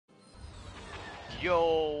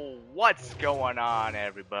Yo, what's going on,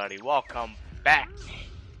 everybody? Welcome back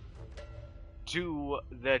to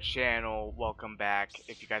the channel. Welcome back.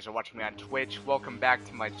 If you guys are watching me on Twitch, welcome back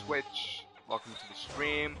to my Twitch. Welcome to the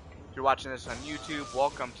stream. If you're watching this on YouTube,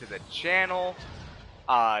 welcome to the channel.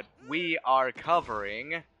 We are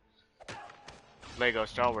covering Lego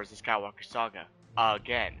Star Wars: The Skywalker Saga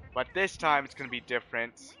again, but this time it's going to be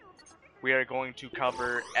different. We are going to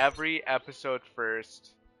cover every episode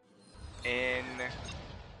first in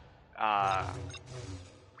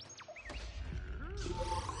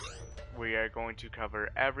we are going to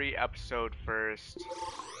cover every episode first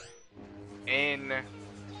in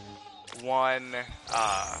one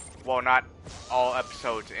well, not all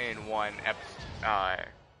episodes in one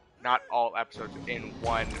not all episodes in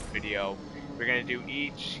one video. We're gonna do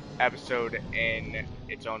each episode in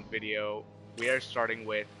its own video. We are starting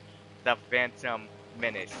with the Phantom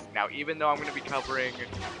Menace. Now, even though I'm going to be covering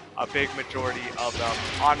a big majority of them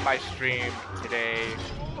on my stream today,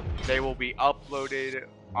 they will be uploaded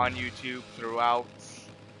on YouTube throughout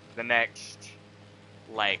the next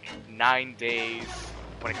like 9 days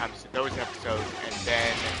when it comes to those episodes. And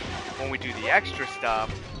then when we do the extra stuff,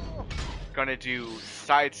 gonna do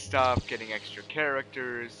side stuff, getting extra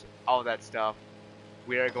characters, all that stuff.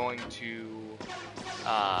 We are going to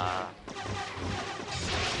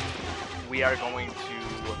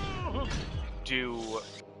do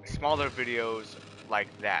smaller videos like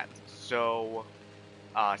that. So,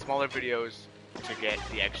 smaller videos to get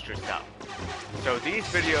the extra stuff. So these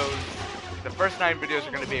videos, the first 9 videos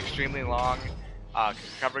are going to be extremely long,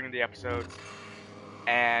 covering the episodes,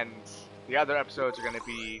 and the other episodes are going to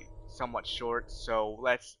be somewhat short. So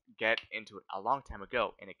let's get into it. A long time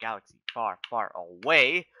ago, in a galaxy far, far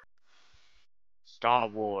away, Star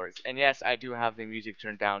Wars. And yes, I do have the music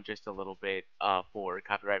turned down just a little bit for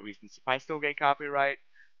copyright reasons. If I still get copyright,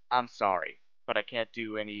 I'm sorry, but I can't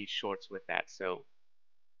do any shorts with that. So,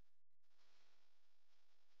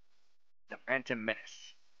 the Phantom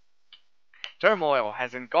Menace. Turmoil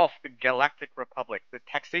has engulfed the Galactic Republic. The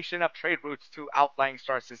taxation of trade routes to outlying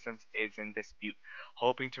star systems is in dispute.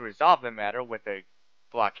 Hoping to resolve the matter with a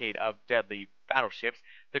blockade of deadly battleships,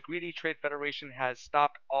 the greedy Trade Federation has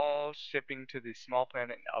stopped all shipping to the small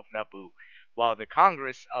planet of Naboo. While the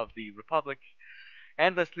Congress of the Republic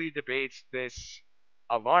endlessly debates this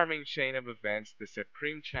alarming chain of events, the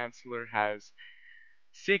Supreme Chancellor has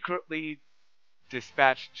secretly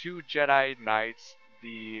dispatched 2 Jedi Knights,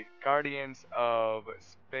 the guardians of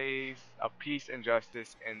space, of peace and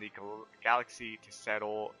justice in the galaxy, to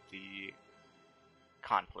settle the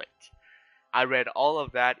conflict. I read all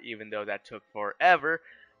of that, even though that took forever.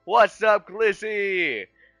 What's up, Glizzy?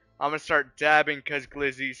 I'm gonna start dabbing because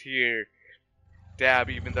Glizzy's here. Dab,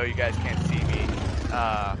 even though you guys can't see me.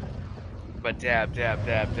 But dab, dab,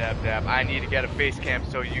 dab, dab, dab. I need to get a face cam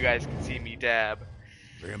so you guys can see me dab.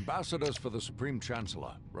 The ambassadors for the Supreme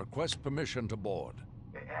Chancellor request permission to board.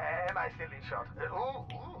 Am I still in shot?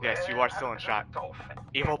 Yes, you are still in shot.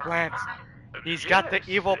 Evil plans. He's got the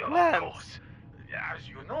evil plans. As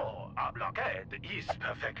you know, our blockade is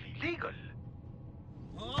perfectly legal.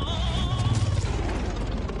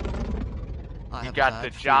 You got the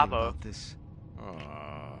Java.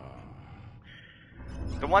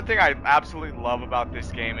 The one thing I absolutely love about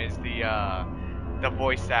this game is the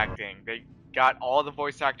voice acting. They got all the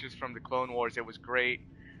voice actors from the Clone Wars. It was great.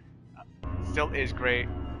 Still is great.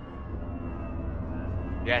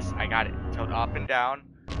 Yes, I got it. Tilt up and down.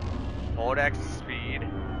 Hold X speed.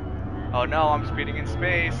 Oh no, I'm speeding in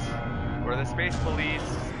space. We're the space police.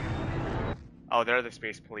 Oh, they're the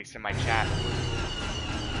space police in my chat.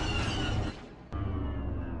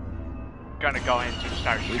 Gonna go ahead and just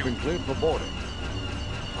start shooting. We've been cleared for boarding.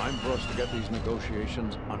 Time for us to get these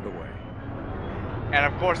negotiations underway. And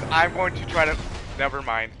of course, I'm going to try to... Never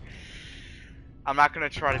mind. I'm not going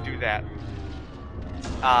to try to do that.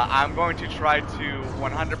 I'm going to try to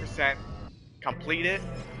 100% complete it.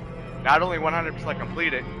 Not only 100%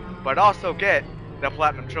 complete it, but also get the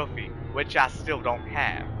Platinum Trophy, which I still don't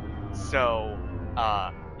have. So,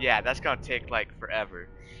 yeah, that's going to take, like, forever.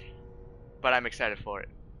 But I'm excited for it.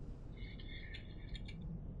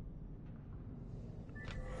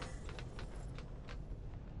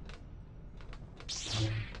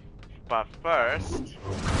 But first,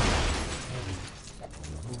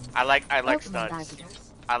 I like studs.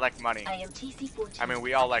 I like money. I mean,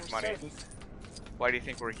 we all like money. Why do you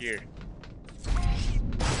think we're here?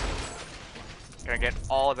 Gonna get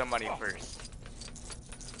all the money first.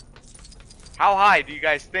 How high do you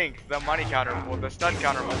guys think the money counter, well, the stud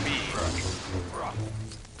counter will be?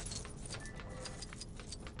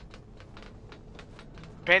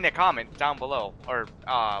 pin a comment down below, or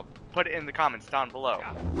put it in the comments down below.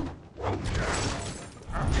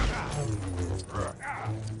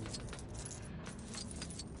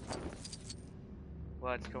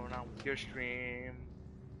 What's going on with your stream?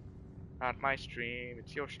 Not my stream,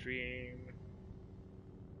 it's your stream.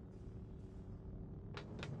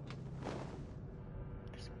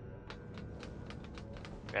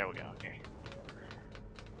 There we go, okay.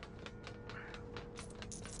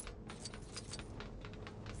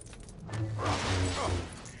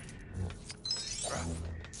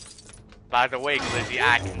 By the way, Glizzy,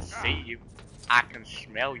 I can see you. I can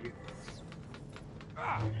smell you.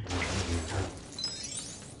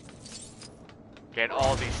 Get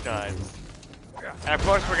all these studs. And of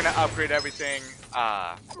course we're gonna upgrade everything.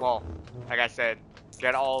 Well, like I said,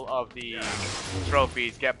 get all of the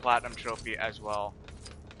trophies, get platinum trophy as well.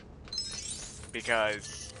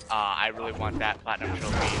 Because I really want that platinum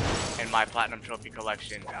trophy in my platinum trophy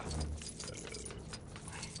collection.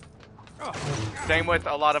 Same with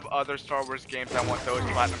a lot of other Star Wars games, I want those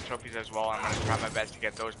platinum trophies as well. I'm gonna try my best to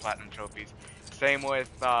get those platinum trophies. Same with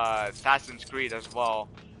Assassin's Creed as well.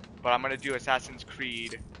 But I'm gonna do Assassin's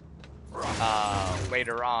Creed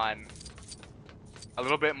later on. A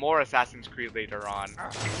little bit more Assassin's Creed later on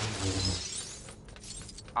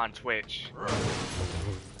Twitch.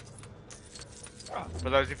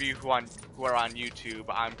 For those of you who are on YouTube,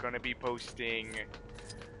 I'm gonna be posting.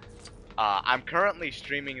 I'm currently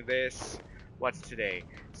streaming this. What's today?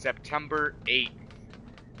 September 8th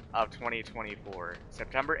of 2024.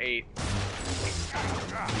 September 8th.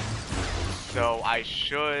 So I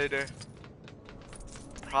should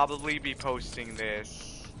probably be posting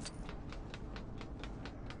this.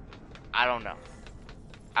 I don't know.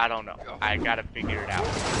 I gotta figure it out.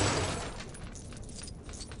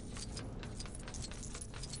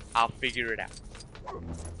 I'll figure it out.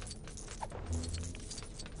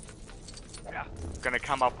 Gonna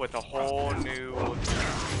come up with a whole new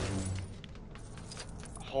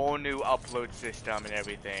upload system and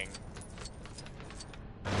everything.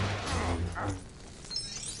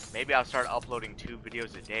 Maybe I'll start uploading 2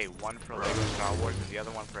 videos a day, one for Lego Star Wars and the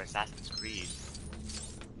other one for Assassin's Creed.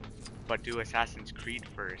 But do Assassin's Creed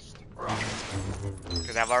first,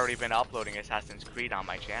 because I've already been uploading Assassin's Creed on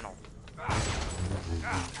my channel.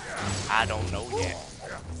 I don't know yet.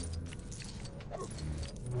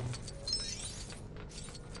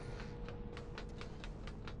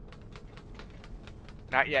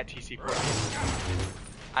 Not yet, TC4.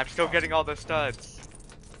 I'm still getting all the studs.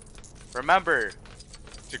 Remember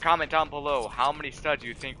to comment down below how many studs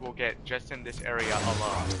you think we'll get just in this area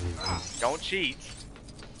alone. Don't cheat.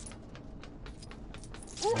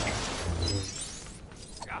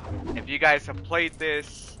 If you guys have played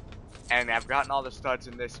this and have gotten all the studs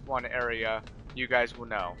in this one area, you guys will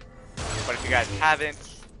know. But if you guys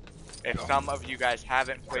haven't, if some of you guys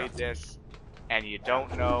haven't played this and you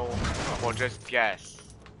don't know, well, just guess.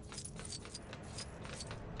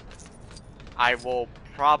 I will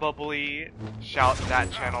probably shout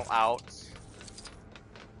that channel out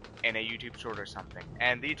in a YouTube short or something.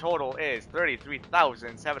 And the total is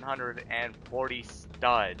 33,740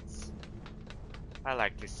 studs. I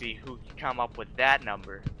like to see who can come up with that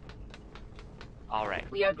number. Alright.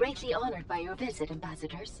 We are greatly honored by your visit,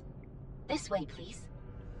 ambassadors. This way, please.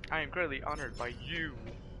 I am greatly honored by you.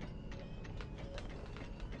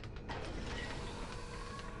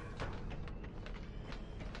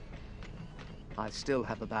 I still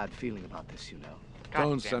have a bad feeling about this, you know.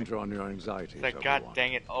 Don't center on your anxieties, Like, God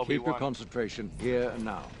dang it, Obi-Wan. Keep your concentration here and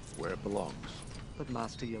now, where it belongs. But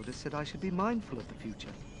Master Yoda said I should be mindful of the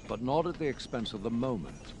future. But not at the expense of the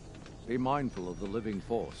moment. Be mindful of the living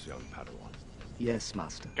force, young Padawan. Yes,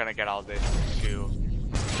 Master. Gonna get all this, too.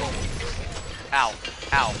 Ow.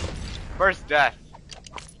 Ow. First death.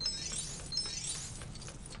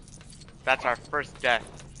 That's our first death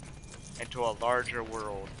into a larger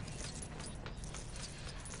world.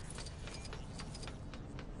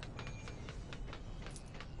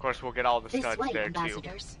 Of course, we'll get all the studs there too.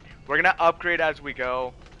 We're gonna upgrade as we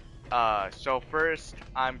go. So first,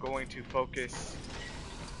 I'm going to focus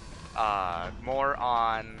more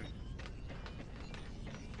on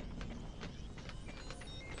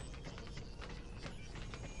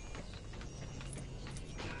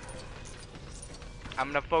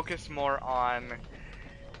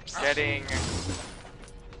getting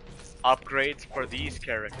upgrades for these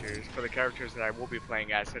characters, for the characters that I will be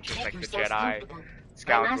playing as, such as like the Jedi,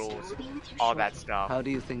 scoundrels, all that stuff. How do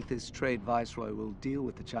you think this trade viceroy will deal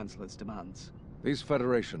with the Chancellor's demands? These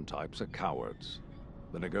Federation types are cowards.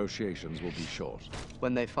 The negotiations will be short.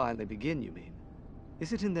 When they finally begin, you mean?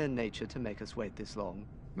 Is it in their nature to make us wait this long?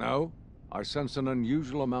 No, I sense an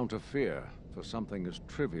unusual amount of fear for something as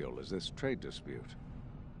trivial as this trade dispute.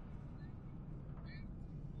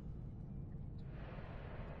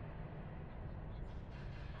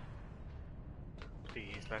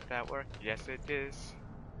 Please let that work. Yes, it is.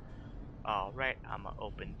 Alright, I'm gonna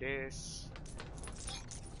open this.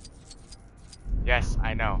 Yes,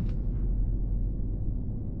 I know.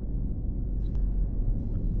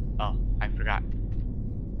 Oh, I forgot.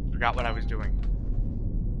 Forgot what I was doing.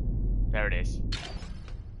 There it is.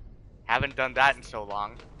 Haven't done that in so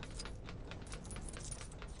long.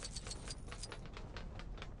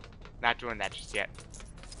 Not doing that just yet.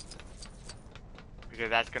 Because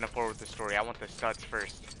that's gonna forward the story. I want the studs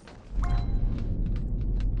first.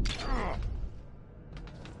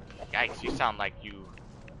 Yikes, you sound like you...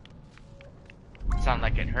 sound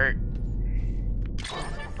like it hurt.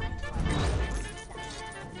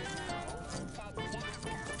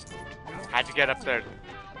 Had to get up there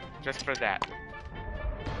just for that.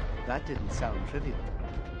 That didn't sound trivial.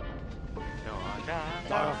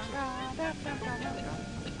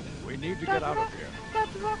 We need to get out of here.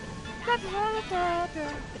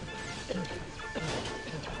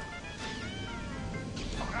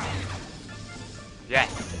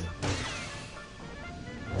 Yes.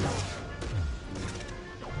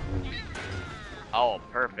 Oh,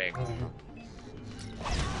 perfect. Gotta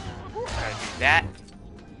do that.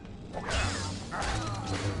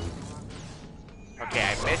 Okay,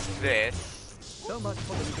 I missed this. So much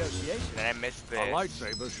for the negotiation. Then I missed this. Our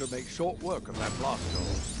lightsabers should make short work of that blast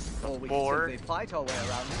door. Or we can Four. simply fight our way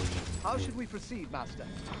around it. How should we proceed, Master?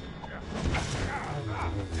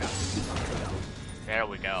 There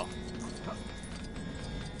we go.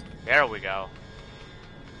 There we go.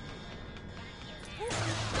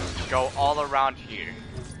 Go all around here.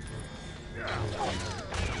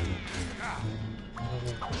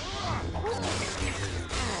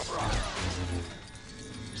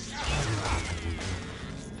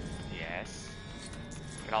 Yes.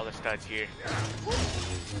 Get all the studs here.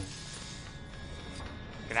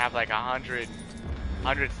 Gonna have like 100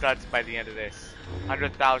 studs by the end of this.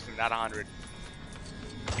 100,000, not 100.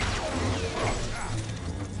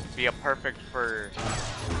 Be a perfect for.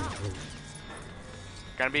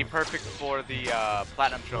 Gonna be perfect for the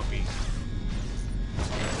platinum trophy.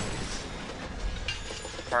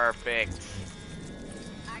 Perfect.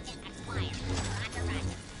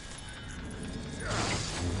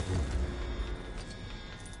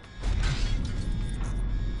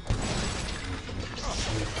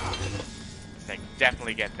 I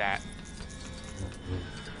definitely get that.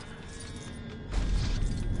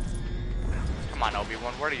 Come on,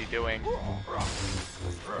 Obi-Wan, what are you doing?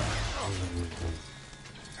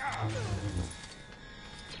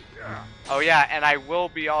 Oh yeah, and I will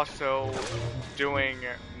be also doing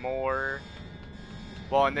more.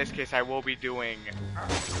 Well, in this case, I will be doing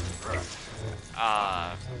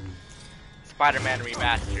Spider-Man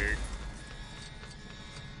Remastered.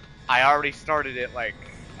 I already started it like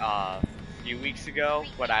a few weeks ago,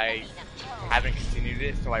 but I haven't continued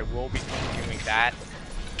it, so I will be continuing that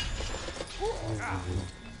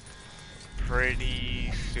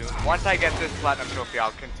pretty soon. Once I get this platinum trophy,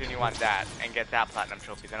 I'll continue on that and get that platinum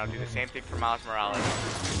trophy. Then I'll do the same thing for Miles Morales.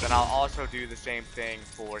 Then I'll also do the same thing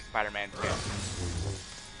for Spider-Man 2.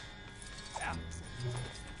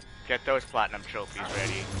 Get those platinum trophies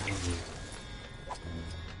ready.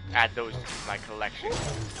 Add those to my collection.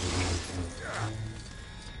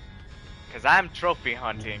 Cause I'm trophy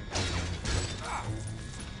hunting.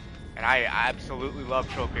 And I absolutely love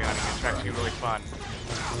trophy hunting. It's actually really fun.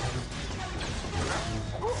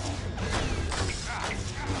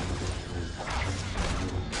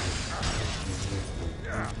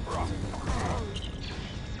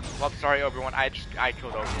 Well, I'm sorry, Obi-Wan. I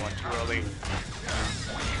killed Obi-Wan too early.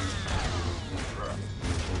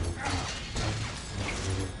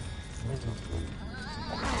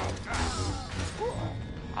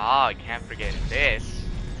 Oh, I can't forget this.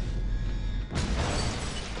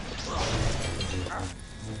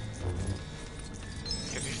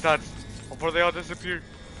 Get these studs before they all disappear.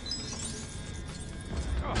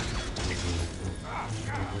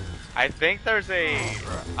 I think there's a,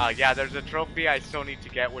 yeah, there's a trophy I still need to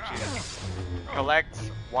get, which is collect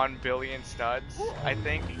 1 billion studs, I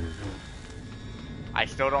think. I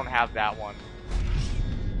still don't have that one.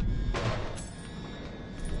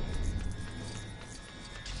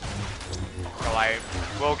 So I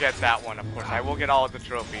will get that one, of course. I will get all of the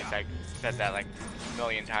trophies. I said that like a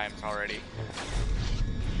million times already.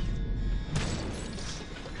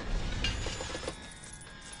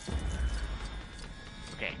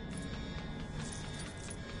 Okay.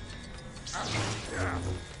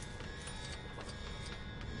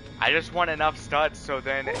 I I just want enough studs so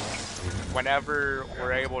then whenever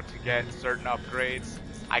we're able to get certain upgrades,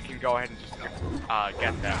 I can go ahead and just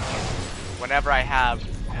get them whenever I have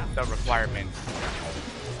the requirements.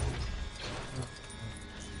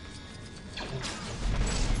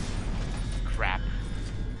 Crap.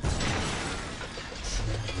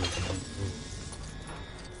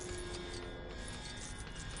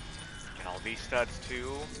 Get all these studs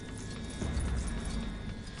too.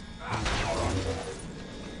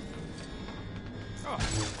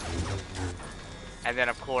 And then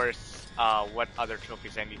of course, what other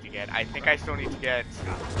trophies I need to get. I think I still need to get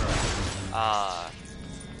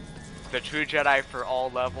the True Jedi for all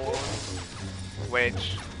levels,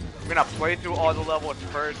 which I'm gonna play through all the levels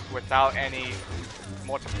first without any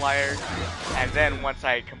multiplier, and then once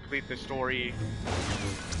I complete the story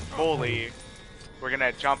fully, we're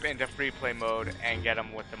gonna jump into free play mode and get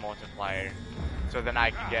them with the multiplier. So then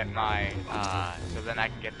I can get my,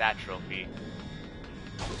 that trophy.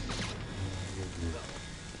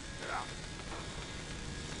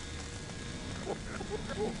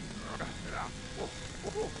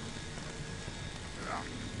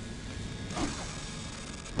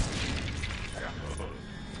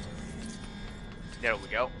 There we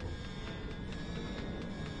go.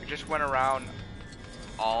 We just went around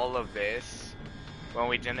all of this when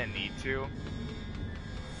we didn't need to.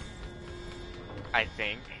 I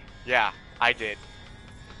think. Yeah, I did.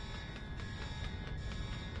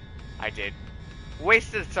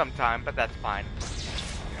 Wasted some time, but that's fine.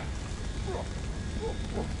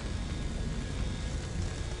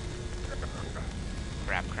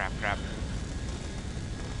 Crap.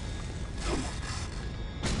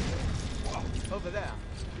 Over there.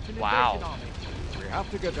 It's an Wow. invasion army. We have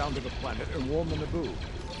to get down to the planet and warn the Naboo.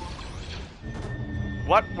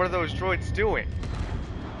 What were those droids doing?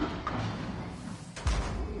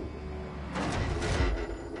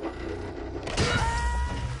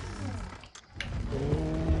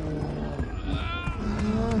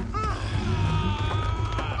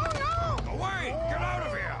 Away! Get out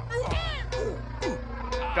of here!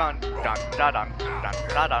 Dun dun dun dun dun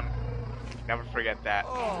dun dun. Never forget that.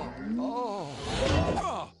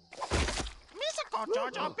 Missa called Jar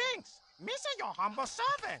Jar Binks. Missa, your humble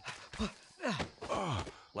servant.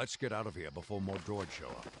 Let's get out of here before more droids show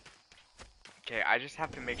up. Okay, I just have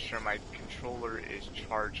to make sure my controller is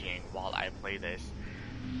charging while I play this.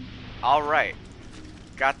 Alright.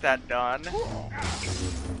 Got that done.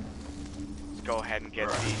 Let's go ahead and get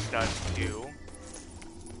these studs too.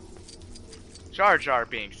 Jar Jar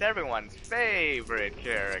Binks, everyone's favorite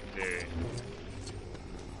character.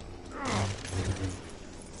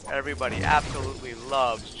 Everybody absolutely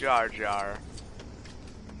loves Jar Jar.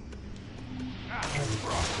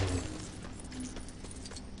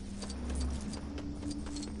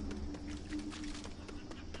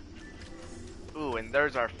 Ooh, and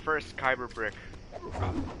there's our first Kyber brick.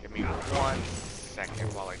 Give me 1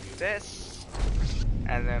 second while I do this.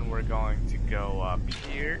 And then we're going to go up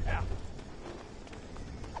here.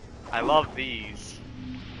 I love these.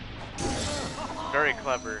 Very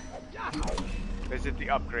clever. Visit the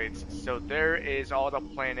upgrades. So there is all the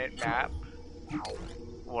planet map.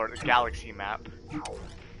 Or the galaxy map.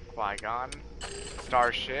 Qui-Gon.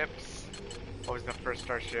 Starships. What was the first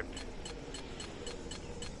starship?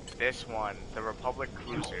 This one. The Republic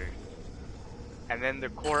Cruiser. And then the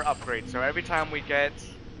core upgrade. So every time we get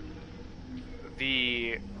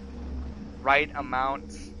the right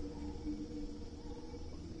amount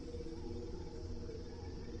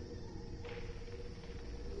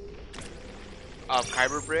of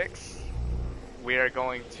Kyber bricks, we are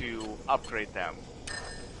going to upgrade them.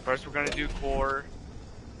 First we're gonna do core.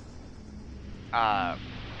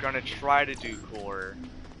 Gonna try to do core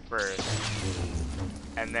first,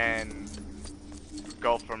 and then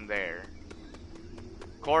go from there.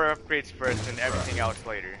 Core upgrades first and everything else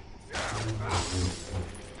later.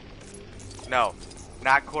 No,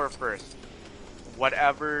 not core first.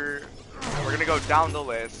 Whatever, we're gonna go down the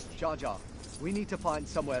list. Jar Jar, we need to find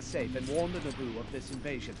somewhere safe and warn the Naboo of this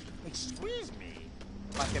invasion. Excuse me,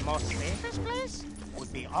 but the most safest place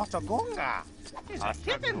would be Otogunga. It's a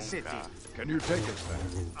hidden Otogunga. city. Can you take us there?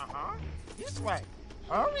 Uh-huh. This way.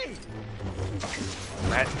 Hurry.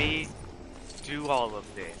 Let me do all of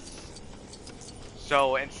this.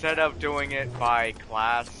 So instead of doing it by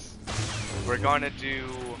class, we're going to do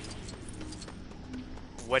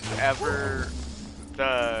whatever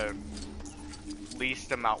the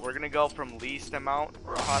least amount. We're going to go from least amount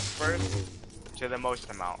cost first to the most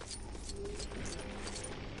amount.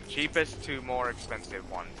 Cheapest to more expensive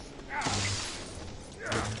ones.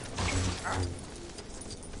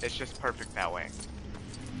 It's just perfect that way.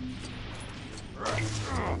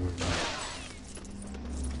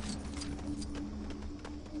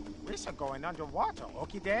 We're going underwater,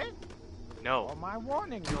 okay, Dad? No. Oh, my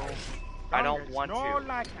warning you. I don't want no to.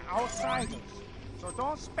 like outsiders. So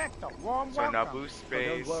don't expect a warm So welcome. Naboo Oh,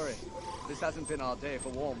 space. don't worry. This hasn't been our day for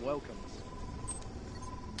warm welcomes.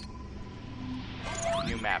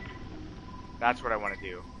 View map. That's what I want to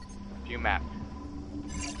do. View map.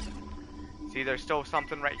 See, there's still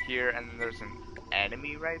something right here, and then there's an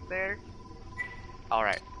enemy right there.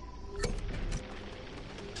 Alright.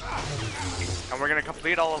 And we're gonna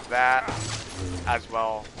complete all of that as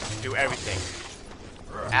well. Do everything.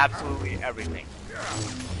 Absolutely everything.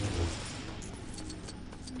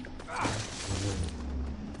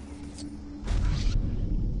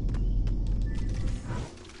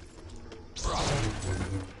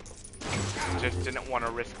 Just didn't want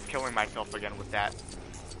to risk killing myself again with that.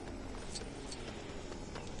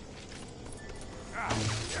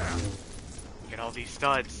 Get all these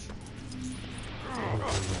studs.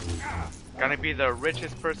 Gonna be the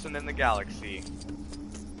richest person in the galaxy.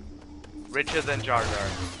 Richer than Jar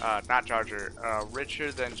Jar. Not Jar Jar.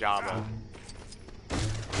 Richer than Jabba.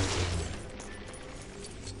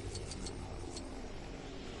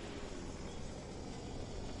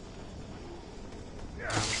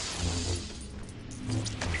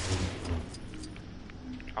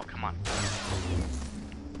 Oh, come on.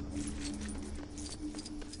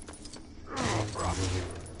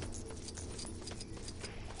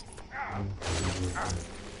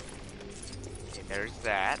 Okay, there's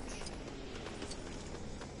that.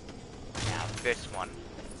 Now this one.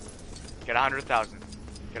 Get 100,000.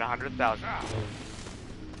 Get 100,000.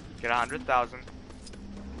 Get 100,000.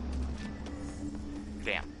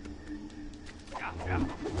 Damn.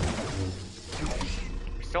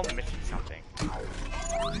 We're still missing something.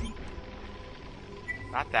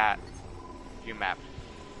 Not that. View map.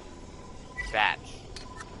 That.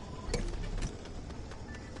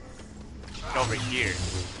 It's over here.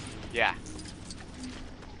 Yeah.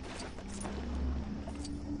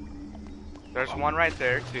 There's one right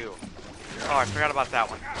there too. Oh, I forgot about that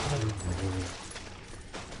one.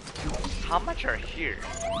 How much are here?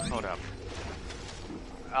 Hold up.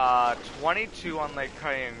 22 on Lake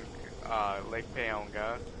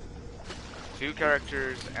Payonga. 2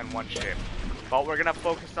 characters and 1 ship. But we're gonna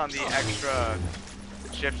focus on the extra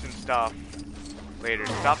ships and stuff later.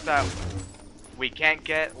 Stuff that we can't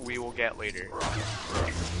get, we will get later.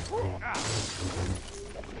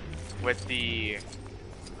 With the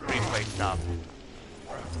replay stuff.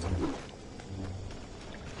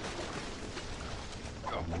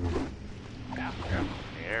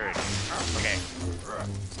 There it is. Okay.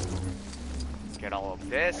 Get all of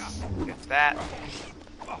this. Get that.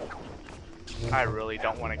 I really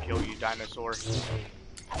don't want to kill you, dinosaur.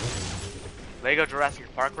 Lego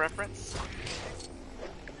Jurassic Park reference?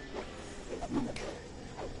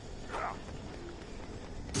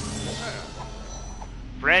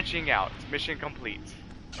 Branching out. Mission complete.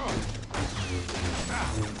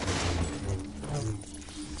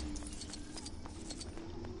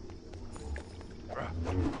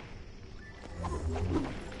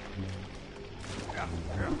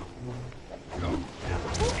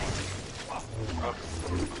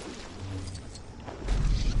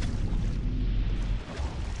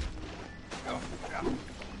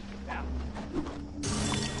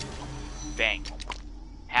 Dang.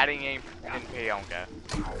 Padding aim in Payonga.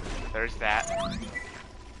 There's that.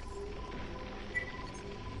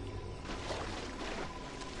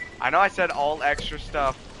 I know I said all extra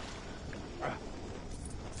stuff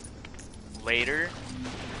later,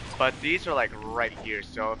 but these are like right here.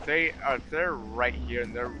 So if they're right here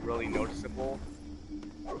and they're really noticeable,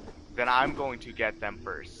 then I'm going to get them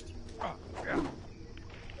first.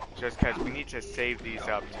 Just because we need to save these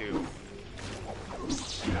up too.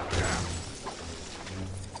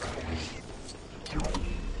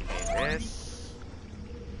 Okay, this.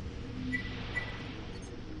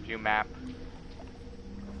 View map.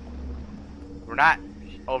 We're not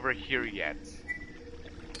over here yet.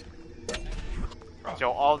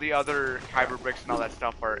 So all the other kyber bricks and all that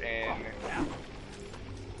stuff are in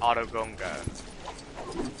Autogonga.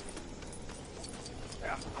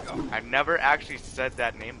 I've never actually said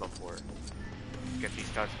that name before. Let's get these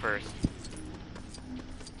studs first.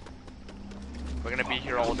 We're gonna be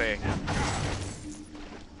here all day.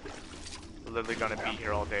 We're literally gonna be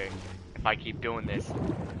here all day if I keep doing this.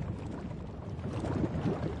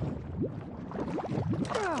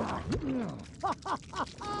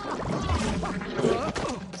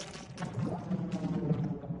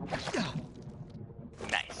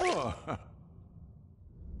 Nice.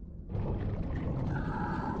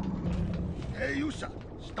 Hey, you son,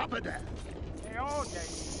 stop it there. Hey,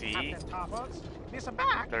 See?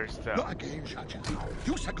 Back. There's the... Not again, Shaja.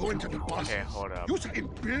 You are going to the bosses. Okay, hold up. You are in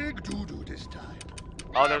big doo-doo this time.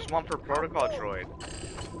 Oh, there's one for Protocol Droid,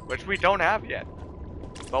 which we don't have yet.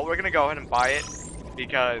 But we're gonna go ahead and buy it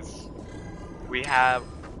because we have,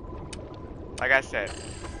 like I said.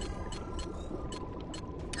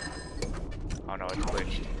 Oh no, it's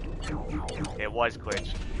glitched. It was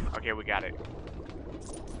glitched. Okay, we got it.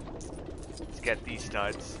 Let's get these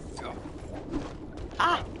studs.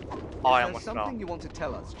 Ah! Oh, I Is there almost fell. something you want to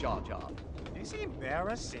tell us, Jar Jar? It's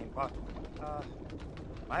embarrassing, but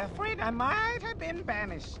I'm afraid I might have been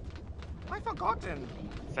banished. I've forgotten.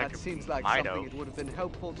 That seems like Might something have. it would have been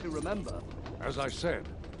helpful to remember. As I said,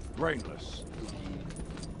 brainless.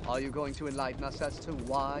 Are you going to enlighten us as to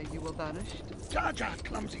why you were banished? Jar Jar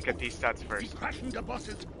clumsy. Get these studs He's first. crashing the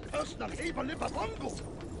boss's personal Haber-Liver bongo.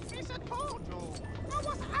 Yes, I told you. That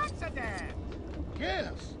was accident.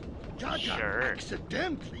 Yes. Jar Jar Sure.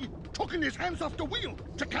 accidentally took his hands off the wheel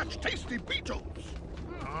to catch tasty beetles.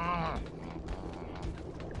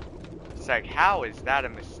 It's like, how is that a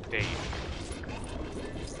mistake?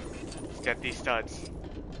 Let's get these studs.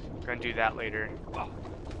 Gonna do that later.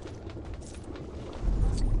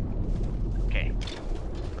 Okay.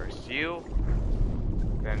 First you.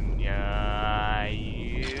 Then you.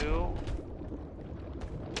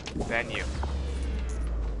 Then you.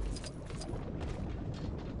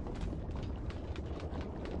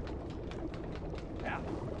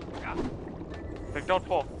 Like, don't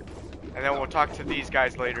fall. And then we'll talk to these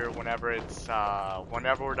guys later whenever it's,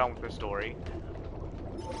 whenever we're done with the story.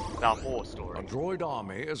 The whole A story. droid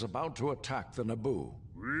army is about to attack the Naboo.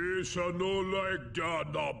 We shall no like the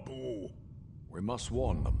Naboo. We must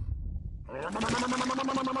warn them.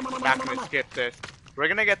 Not gonna skip this. We're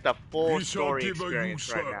gonna get the full We shall story give a experience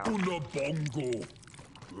user right now. Unabongo.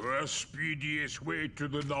 The speediest way to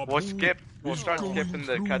the Naboo. We'll start is skipping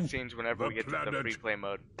the going cutscenes whenever the we get to the planet free play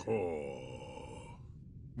mode.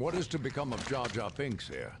 What is to become of Jar Jar Binks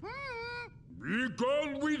here? Be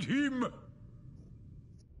gone with him.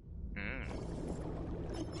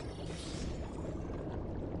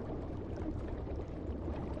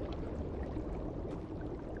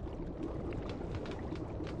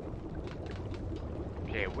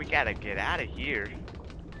 Okay, we gotta get out of here.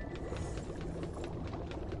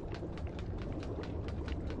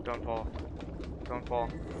 Don't fall. Don't fall.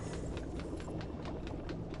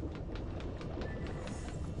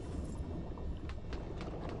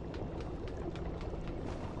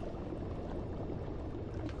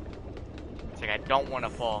 It's like I don't want to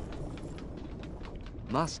fall.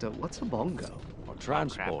 Master, what's a bongo? A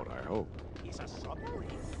transport, I hope. It's a submarine.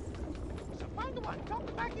 So find one.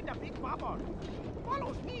 Jump back in the big bubble.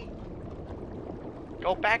 Follows me.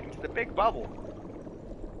 Go back into the big bubble.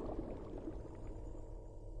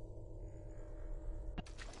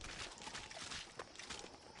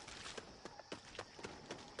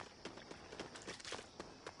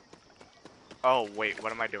 Oh, wait,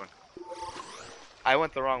 what am I doing? I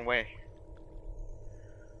went the wrong way.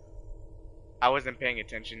 I wasn't paying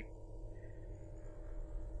attention.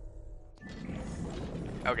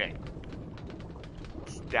 Okay.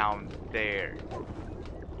 It's down there.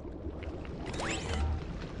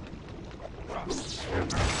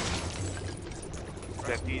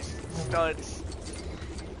 Set these studs.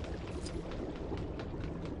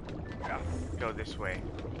 Go this way.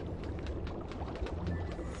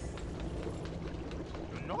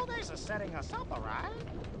 You know there's a setting us up, alright?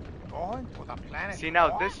 Going to the planet. See, now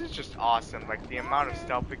Mars? this is just awesome. Like the amount of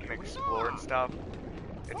stuff we can explore and stuff.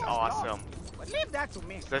 It's awesome. But leave that to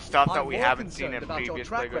me. The stuff that I'm we more haven't seen in concerned about your previous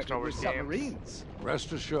track LEGO record Star with Wars games. submarines.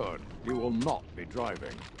 Rest assured, you will not be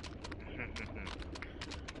driving.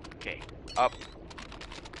 Okay, up.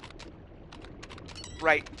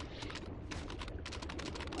 Right.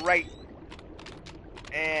 Right.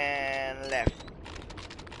 And left.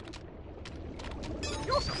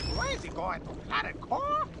 You're so crazy going to planet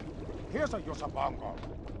core. Here's a user bongo.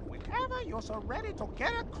 Whenever you're so ready to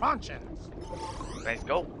get a crunchins. Let's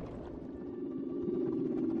go.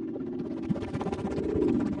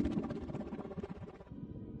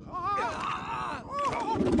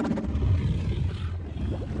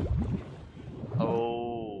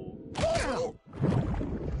 Oh.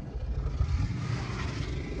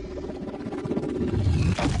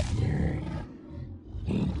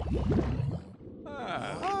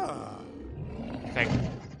 Like,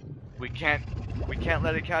 we can't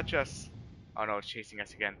let it catch us. Oh no, it's chasing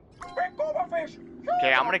us again.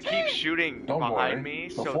 Okay, I'm gonna keep shooting behind me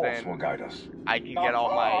so then I can get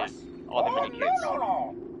all the mini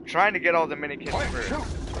kits. Trying to get all the mini kits first.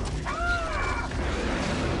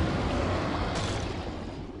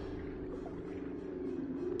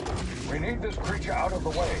 We need this creature out of the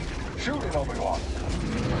way. Shoot it, Obi-Wan.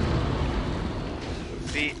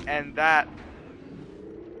 See, and that...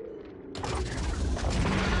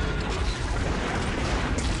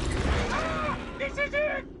 This is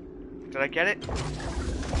it! Did I get it?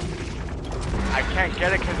 I can't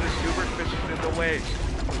get it because the super fish is in the way.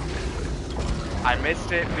 I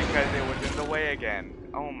missed it because it was in the way again.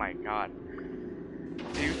 Oh my god.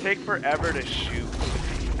 You take forever to shoot.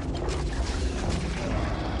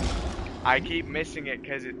 I keep missing it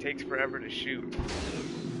because it takes forever to shoot.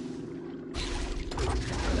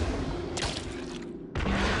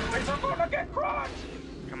 These are gonna get crushed!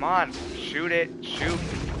 Come on, shoot it, shoot.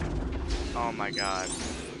 Oh my god.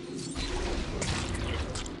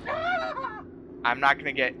 I'm not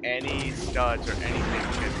gonna get any studs or anything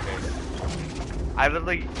because of this. I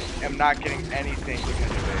literally am not getting anything because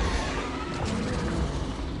of this.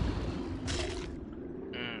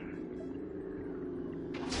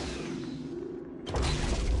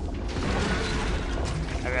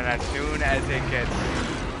 And then as soon as it gets...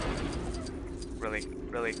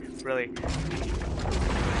 Really.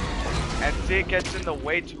 And see, it gets in the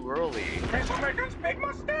way too early. Peacemaker's big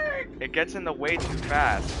mistake! It gets in the way too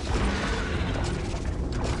fast.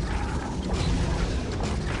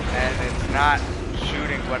 And it's not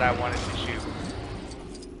shooting what I wanted to shoot.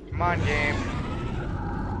 Come on, game.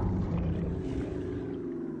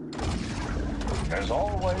 There's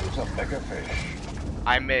always a bigger fish.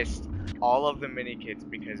 I missed all of the mini kits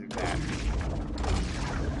because of that.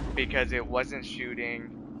 Because it wasn't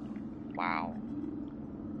shooting. Wow.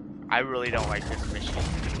 I really don't like this mission.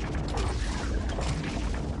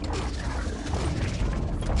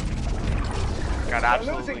 Got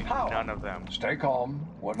absolutely none of them. Stay calm.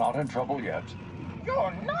 We're not in trouble yet.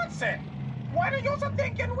 You're nonsense! Why do you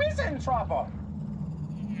think we's in trouble?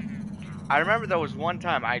 I remember there was one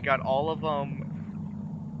time I got all of them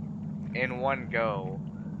in one go.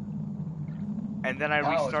 And then I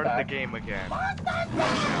restarted the game again.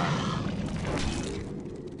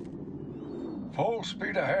 Full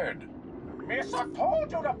speed ahead. Missa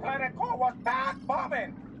told you the planet core was back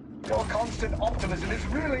bombing! Your constant optimism is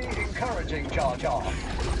really encouraging, Jar Jar.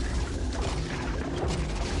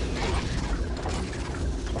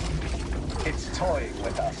 It's toying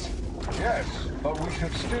with us. Yes, but we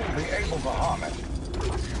should still be able to harm it.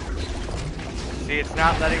 See, it's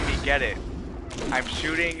not letting me get it. I'm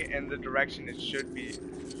shooting in the direction it should be.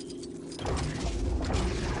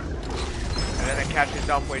 And then it catches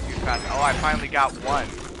up way too fast. Oh, I finally got one.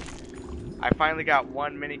 I finally got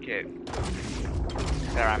one mini kit.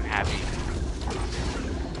 There, I'm happy.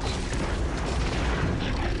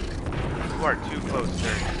 You are too close,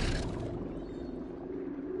 sir.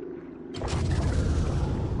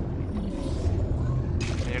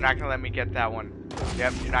 And you're not gonna let me get that one.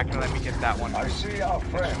 Yep, you're not gonna let me get that one. I see our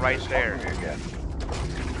friend. It's right there. Again.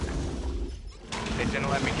 It didn't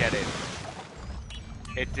let me get it.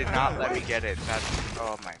 It did not let me get it. That's...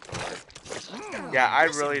 oh my god. Yeah, I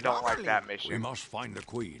really don't like that mission. We must find the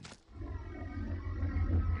queen.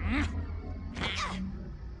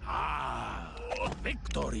 Ah,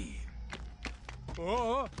 victory!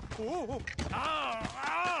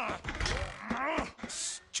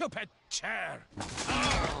 Stupid chair!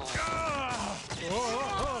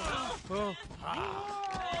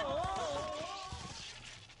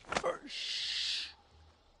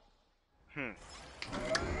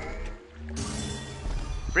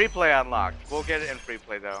 Free play unlocked. We'll get it in free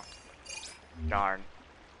play though. Darn.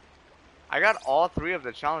 I got all 3 of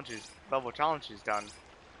the challenges, level challenges done.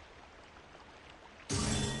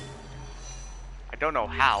 I don't know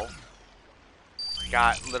how.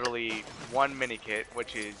 Got literally 1 mini kit,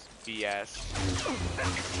 which is BS.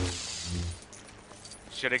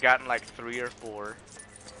 Should have gotten like 3 or 4.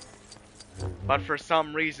 But for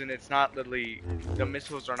some reason, it's not literally, the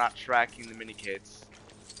missiles are not tracking the mini kits.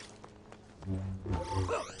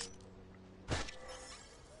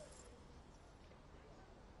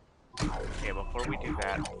 Okay, before we do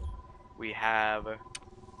that, we have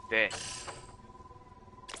this.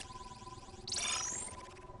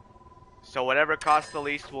 So whatever costs the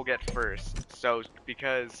least, we'll get first. So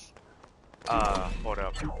because, hold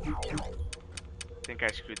up. I think I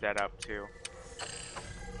screwed that up too.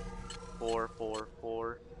 4, 4,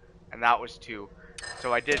 4, and that was 2.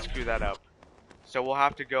 So I did screw that up. So we'll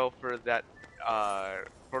have to go for that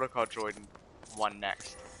protocol droid one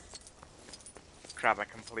next. Crap, I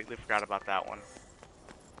completely forgot about that one.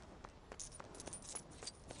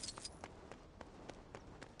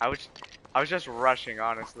 I was just rushing,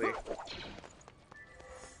 honestly.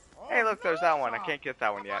 Hey, look, there's that one. I can't get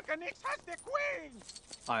that one yet.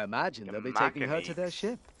 I imagine they'll be taking her to their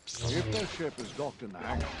ship. If their ship is docked in the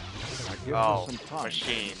hangar, gives Oh, us some time.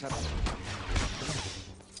 machines. To set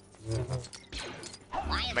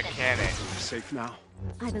Mechanic. Safe now?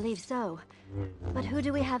 I believe so. But who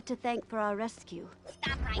do we have to thank for our rescue?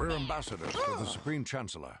 We're ambassadors to the Supreme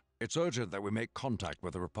Chancellor. It's urgent that we make contact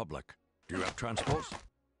with the Republic. Do you have transports?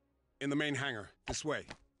 In the main hangar. This way.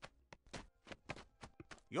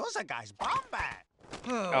 You're the guy's bomb bag.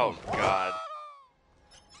 Oh, God.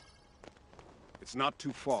 It's not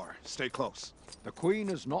too far. Stay close. The Queen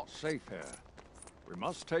is not safe here. We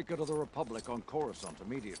must take her to the Republic on Coruscant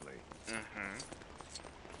immediately. Mm-hmm.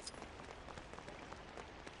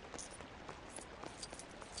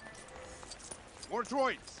 More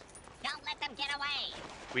droids. Don't let them get away.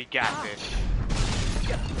 We got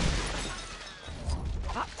this.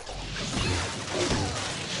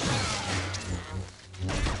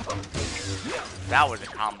 That was a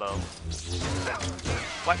combo.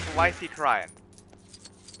 What? Why is he crying?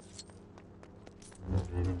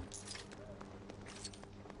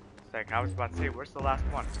 It's like, I was about to say, where's the last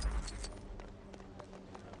one?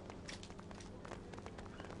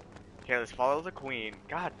 Okay, let's follow the Queen.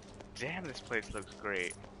 God damn, this place looks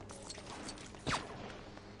great.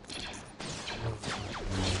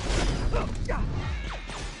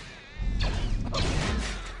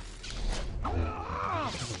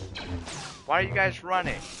 Why are you guys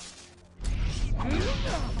running?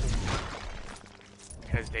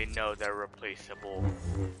 Because they know they're replaceable.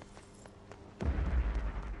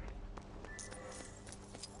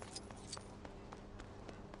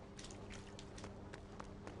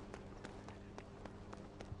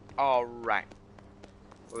 Alright.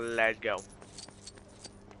 Let's go.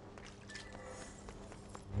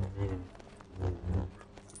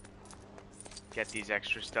 Get these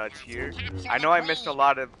extra studs here. I know I missed a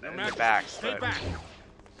lot of in the back, but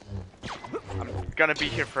I'm gonna be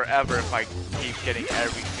here forever if I keep getting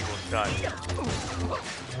every single stud.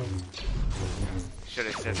 Should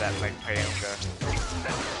have said that like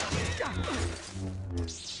Payonga.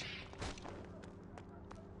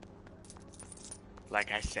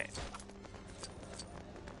 Like I said.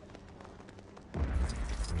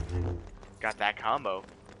 Got that combo.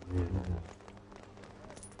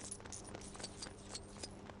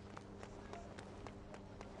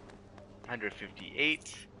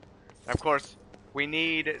 $158. Of course, we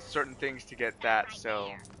need certain things to get that,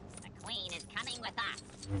 so The Queen is coming with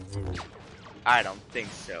us. I don't think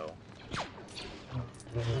so.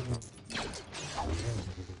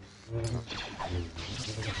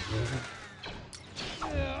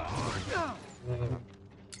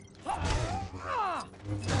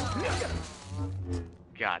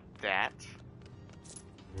 Got that.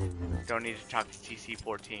 Don't need to talk to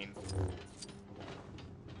TC-14.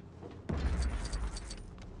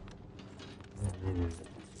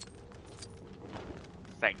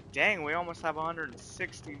 It's like, dang, we almost have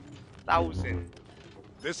 160,000.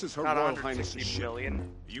 This is Her Not Royal Highness's 160 ship.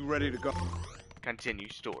 million. You ready to go? Continue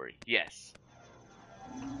story. Yes.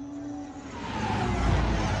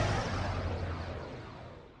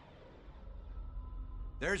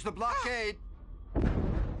 There's the blockade.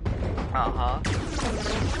 Uh-huh.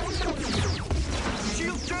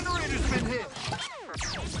 Shield generator's been hit.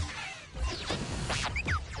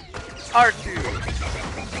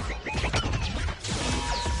 R2.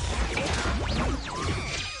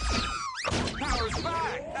 Power's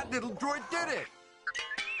back. That little droid did it.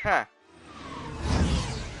 Huh.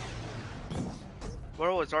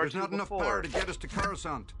 Where was R2 There's not enough before? power to get us to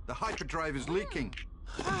Coruscant. The hyperdrive is leaking.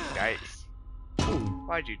 Yikes.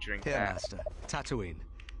 Why'd you drink Here, that? Master. Tatooine.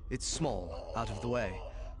 It's small, out of the way.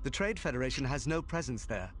 The Trade Federation has no presence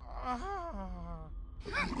there.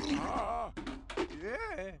 Yeah.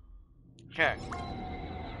 Okay.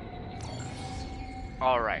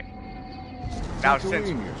 Alright. Now since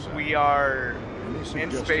we are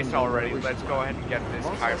in space already, let's go ahead and get this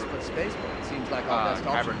Kyber. But spaceport seems like our best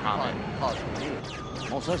option Kyber for Comet. finding possible needs.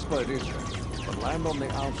 Mos Espa it is, but land on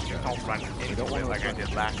the outskirts. Don't run into it like I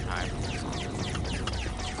did last time.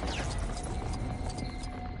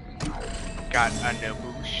 Got a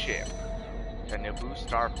Naboo ship. The Naboo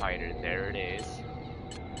Starfighter, there it is.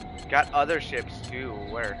 Got other ships too,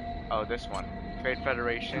 where? Oh, this one. Trade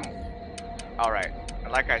Federation. Alright,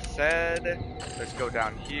 and like I said, let's go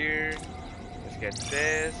down here. Let's get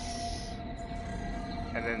this.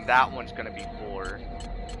 And then that one's gonna be 4.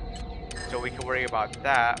 So we can worry about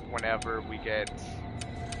that whenever we get,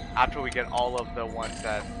 after we get all of the ones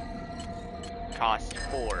that cost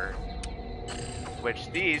 4.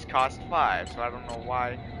 Which these cost 5, so I don't know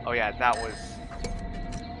why. Oh yeah, that was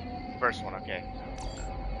first one, okay.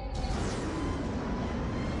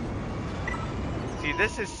 See,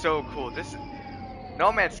 this is so cool. This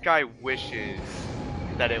No Man's Sky wishes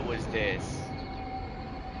that it was this.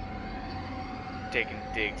 Taking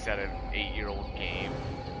digs at an 8-year-old game.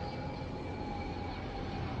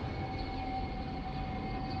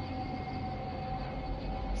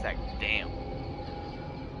 It's like, damn.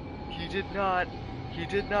 He did not,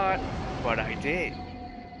 but I did.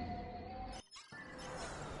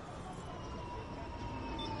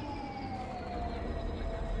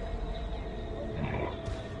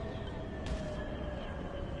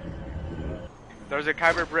 There's a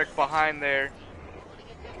kyber brick behind there.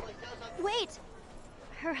 Wait!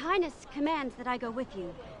 Her Highness commands that I go with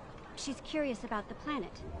you. She's curious about the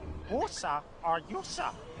planet. Ursa or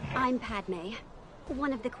Yusa? I'm Padme,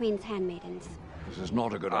 one of the Queen's handmaidens. This is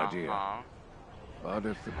not a good idea. But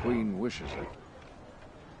if the Queen wishes it.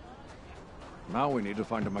 Now we need to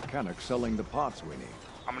find a mechanic selling the parts we need.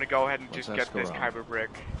 I'm gonna go ahead and Let's just get this around. kyber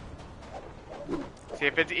brick. See,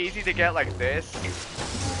 if it's easy to get like this,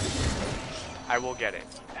 I will get it.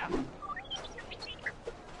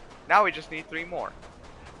 Now we just need 3 more.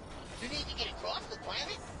 You need to get across the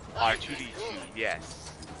planet? R2D2,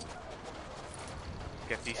 yes.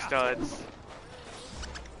 Get these studs.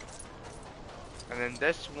 And then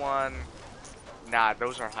this one, nah,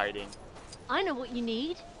 those are hiding. I know what you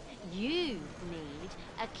need. You need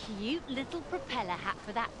a cute little propeller hat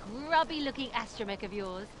for that grubby looking astromech of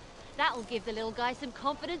yours. That'll give the little guy some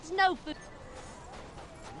confidence. No food.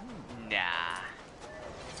 Nah.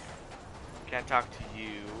 Can't talk to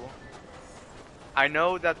you. I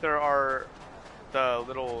know that there are the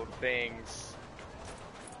little things,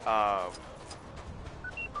 the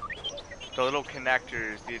little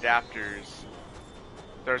connectors, the adapters.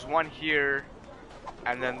 There's one here,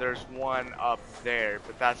 and then there's one up there,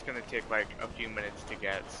 but that's gonna take like a few minutes to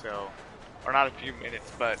get, so, or not a few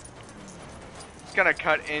minutes, but it's gonna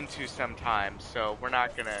cut into some time, so we're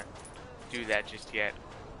not gonna do that just yet.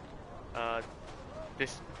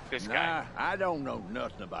 This guy. I don't know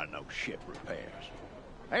nothing about no ship repairs.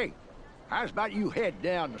 Hey, how's about you head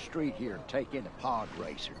down the street here and take in a pod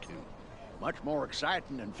race or two? Much more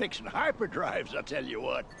exciting than fixing hyperdrives, I tell you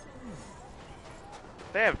what.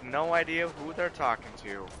 They have no idea who they're talking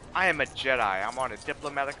to. I am a Jedi. I'm on a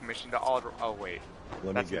diplomatic mission to alter. Oh wait,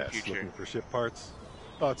 let that's me in the guess. future. Looking for ship parts?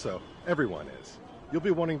 Thought so. Everyone is. You'll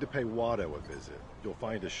be wanting to pay Watto a visit. You'll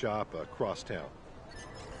find a shop across town.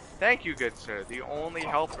 Thank you, good sir. The only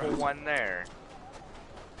helpful one there.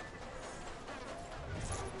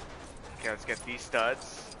 Okay, let's get these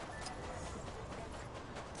studs.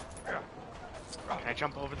 Can I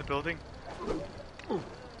jump over the building?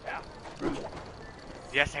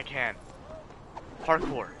 Yes, I can.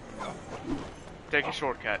 Parkour. Take a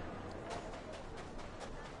shortcut.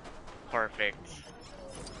 Perfect.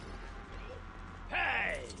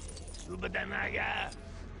 Hey! Subadanaga!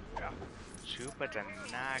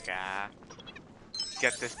 Chupadanaga.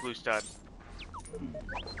 Get this blue stud.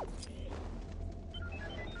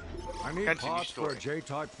 I need Continue parts for a story.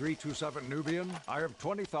 J-Type 327 Nubian. I have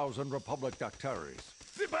 20,000 Republic Dactaries.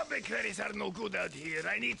 The public credits are no good out here.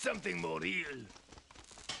 I need something more real.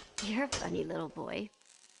 You're a funny little boy.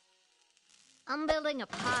 I'm building a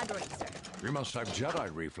pod racer. You must have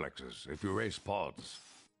Jedi reflexes if you race pods.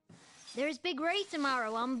 There's big race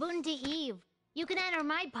tomorrow on Bunty Eve. You can enter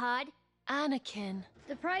my pod. Anakin.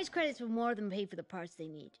 The prize credits will more than pay for the parts they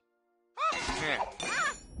need.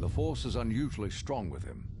 The Force is unusually strong with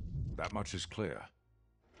him. That much is clear.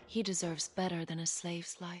 He deserves better than a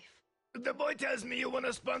slave's life. The boy tells me you want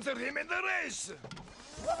to sponsor him in the race.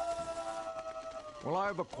 Well,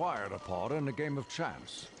 I've acquired a pod in a game of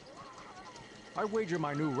chance. I wager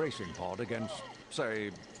my new racing pod against,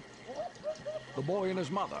 say, the boy and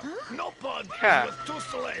his mother. Huh? No pod with 2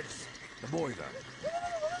 slaves. The boy, then.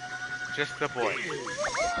 Just the boy.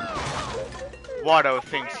 Watto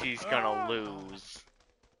thinks he's gonna lose.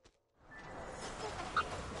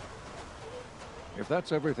 If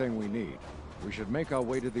that's everything we need, we should make our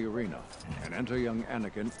way to the arena and enter young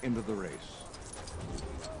Anakin into the race.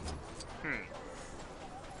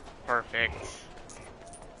 Perfect.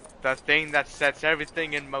 The thing that sets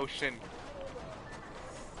everything in motion.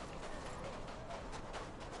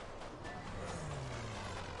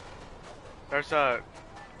 There's a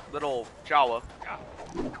little Jawa.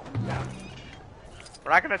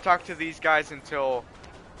 We're not gonna talk to these guys until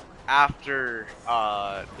after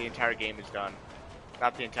the entire game is done.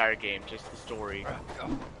 Not the entire game, just the story.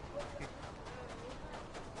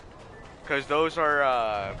 Because those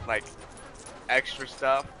are like extra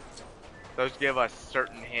stuff. Those give us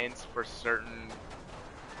certain hints for certain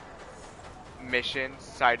missions,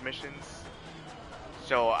 side missions.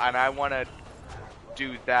 So, and I want to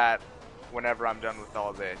do that whenever I'm done with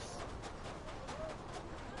all this.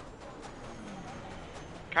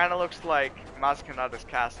 Kind of looks like Maskanada's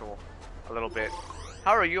castle a little bit.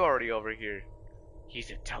 How are you already over here? He's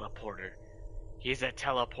a teleporter. He's a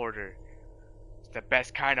teleporter. It's the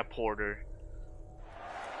best kind of porter.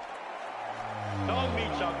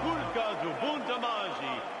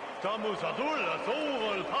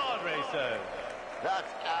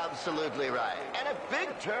 That's absolutely right. And a big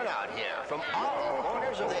turnout here from all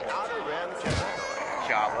corners of the Outer Rim territory.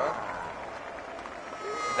 Java.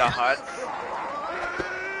 The Huts.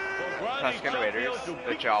 Tusken Raiders.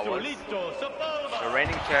 The Jawas. The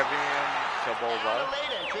reigning champion, Sebulba.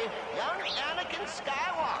 Late entry, young Anakin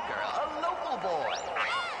Skywalker, a local boy.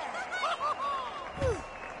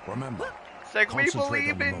 Remember, It's like we concentrate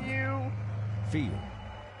believe on the in moment. you. Feel.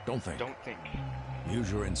 Don't think. Don't think.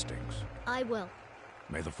 Use your instincts. I will.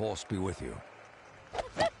 May the Force be with you.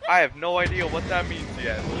 I have no idea what that means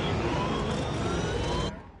yet.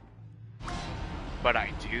 But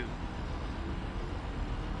I do.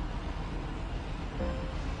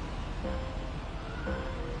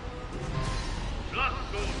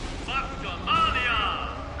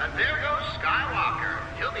 And there goes Skywalker.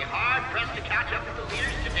 He'll be hard pressed to catch up with the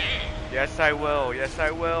leaders today. Yes, I will. Yes, I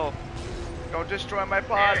will. Don't destroy my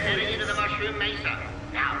pod, They're heading please. into the Mushroom Mesa.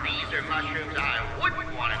 Now these are mushrooms I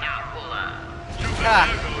wouldn't want a mouthful of. Ha!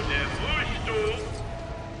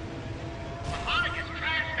 Harmonicus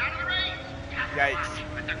crashed out of the race. Yikes.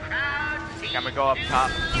 But the crowd seems I'm gonna go up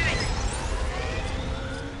top.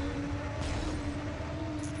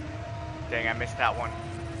 Dang, I missed that one.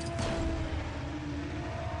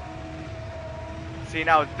 See,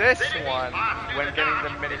 now this one, when getting the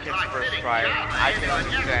minikits first try, I can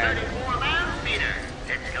understand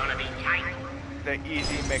It's gonna be tight. the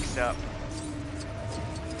easy mix-up.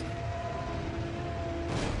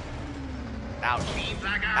 Ouch.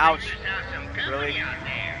 Ouch. Really?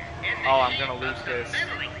 Oh, I'm gonna lose this.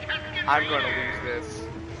 I'm gonna lose this.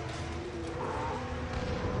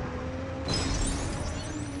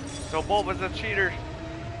 So Bulba's a cheater.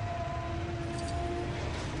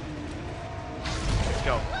 Let's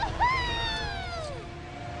go.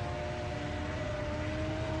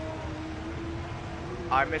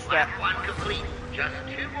 I missed that. One complete. Just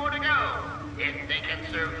 2 more to go. If they can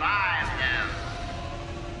survive them.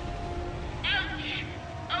 Ouch!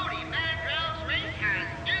 Odie Mandrell's race has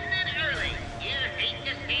ended early. You hate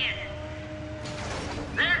to see it.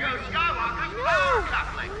 There goes Skywalker's power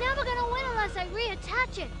coupling. I'm never gonna win unless I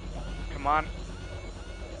reattach it. Come on.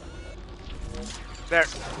 There.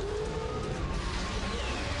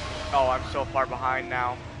 Oh, I'm so far behind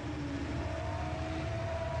now.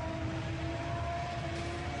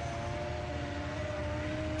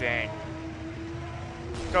 Dang.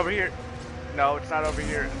 It's over here. No, it's not over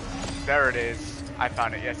here. There it is. I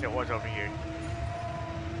found it. Yes, it was over here.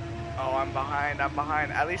 Oh, I'm behind. I'm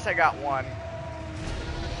behind. At least I got one.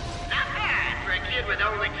 Not bad for a kid with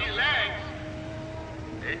only 2 legs.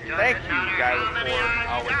 Thank you, guy with 4.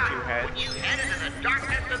 Oh, with 2 heads. When you head into the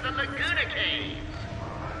darkness of the Laguna Cave.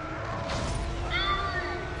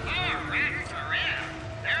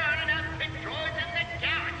 There aren't enough pit droids in the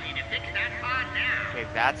galaxy to fix that pod now. Okay,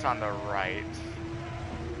 that's on the right.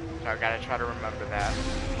 So I gotta try to remember that.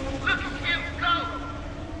 Look at him go!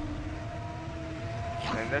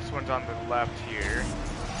 And this one's on the left here.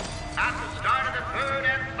 At the start of the 3rd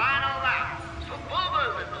and final lap, so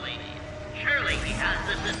Bulba's in the lead. Surely he has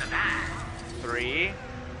this in the bag. 3.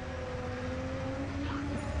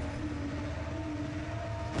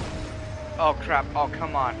 Oh crap! Oh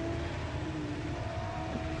come on!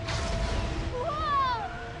 Whoa!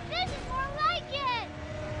 This is more like it!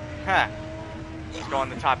 Huh. Let's go on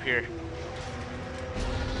the top here.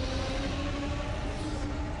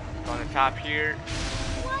 Go on the top here.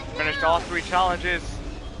 Finished all 3 challenges.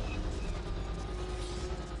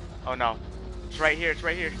 Oh no. It's right here, it's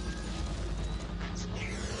right here.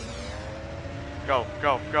 Go,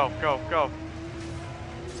 go, go, go, go.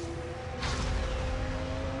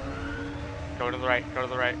 Go to the right, go to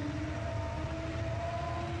the right.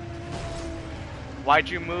 Why'd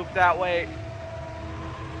you move that way?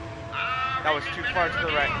 That was too far to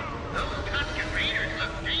the right. Those Tusken Raiders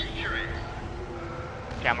look dangerous.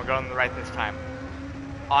 Okay, I'm gonna go on the right this time.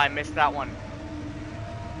 Oh, I missed that one.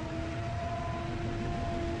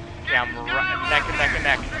 Okay, I'm neck and neck and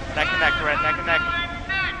neck. Neck and neck, we're at neck and neck.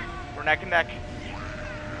 We're neck and neck.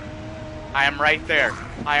 I am right there.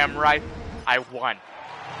 I am right. I won.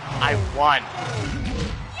 I won.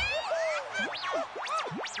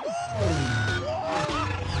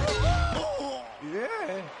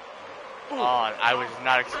 Yeah. Oh, I was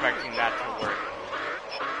not expecting that to work.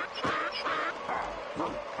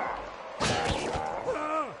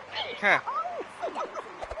 Huh.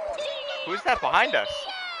 Who's that behind us?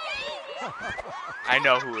 I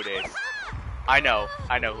know who it is. I know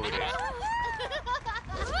who it is.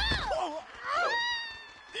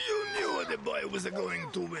 You knew the boy was going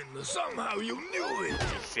to win. Somehow you knew it.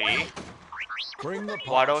 See? Bring the Watto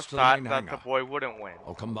parts to the thought main that hangar. the boy wouldn't win.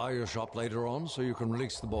 I'll come by your shop later on so you can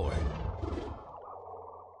release the boy.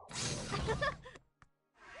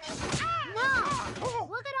 Mom!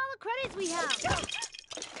 Look at all the credits we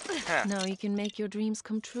have! Now you can make your dreams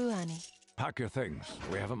come true, Annie. Pack your things.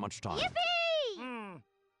 We haven't much time. Yippee!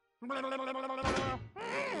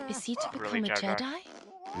 Is he to become Really, a Jar Jar? Jedi?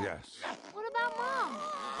 Yes. What about Mom?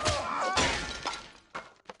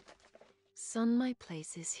 Son, my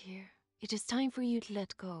place is here. It is time for you to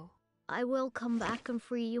let go. I will come back and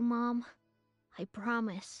free you, Mom. I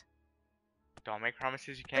promise. Don't make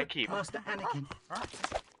promises you can't keep. Master Anakin,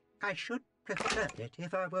 I should prefer it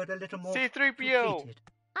if I were a little more C-3PO! completed.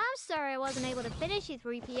 I'm sorry I wasn't able to finish you,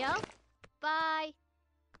 3PO. Bye.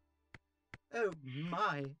 Oh,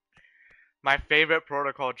 my. My favorite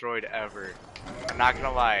protocol droid ever. I'm not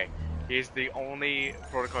gonna lie. He's the only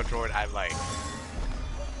protocol droid I like.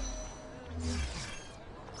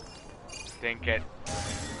 Didn't get...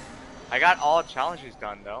 I got all challenges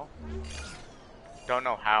done though. Don't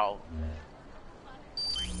know how.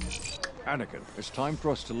 Anakin, it's time for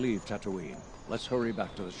us to leave Tatooine. Let's hurry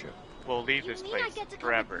back to the ship. We'll leave this mean I place get to come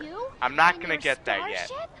forever. with you? I'm not In gonna your get that yet.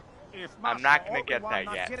 starship? If I'm not Master gonna get Obi-Wan that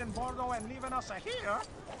not yet. getting Bordo and leaving us here,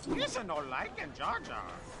 he's a no liking Jar Jar.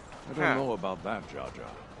 I don't know about that, Jar Jar.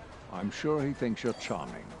 I'm sure he thinks you're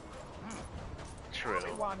charming. True.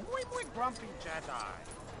 Obi-Wan, muy grumpy Jedi.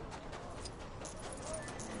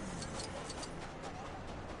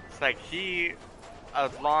 It's like he,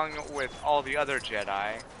 along with all the other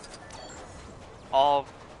Jedi, all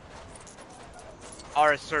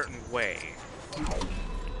are a certain way.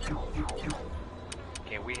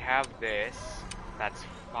 Okay, we have this. That's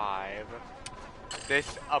 5. This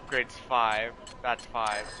upgrades 5. That's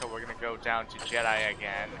 5. So we're gonna go down to Jedi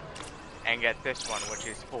again and get this one, which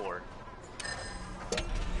is 4.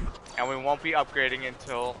 And we won't be upgrading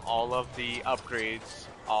until all of the upgrades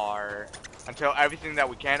are, until everything that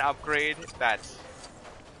we can upgrade that's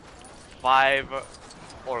 5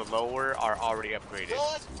 or lower are already upgraded.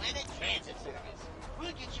 North Planet Transit Service.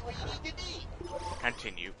 We'll get you where you need to be.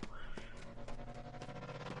 Continue.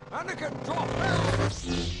 Anakin, drop!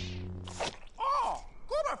 Oh,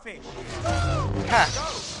 Gooberfish!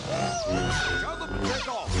 Tell them to take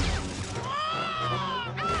off!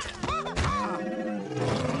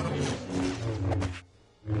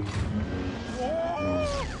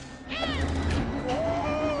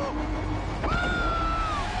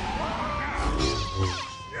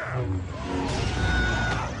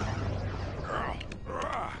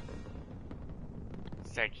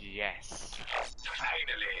 It's like, yes.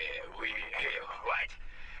 Finally, what?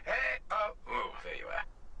 There you are.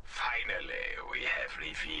 Finally, we have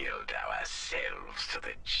revealed ourselves to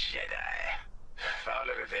the Jedi.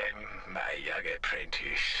 Follow them, my young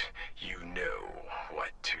apprentice. You know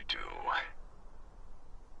what to do.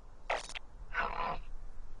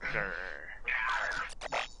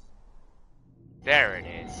 There it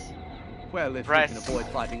is. Well, if Press we can avoid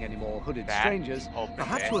fighting any more hooded that, strangers, open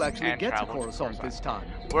perhaps this, we'll actually and get to travel to Coruscant Coruscant. this time.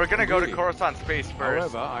 We're gonna go to Indeed. Coruscant space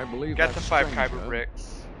first. However, I believe Get that the 5 stranger- Kyber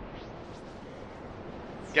bricks.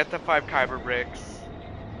 Get the 5 Kyber bricks.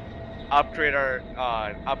 Upgrade our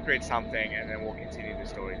upgrade something, and then we'll continue the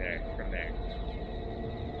story there from there.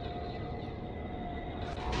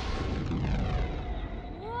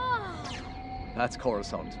 That's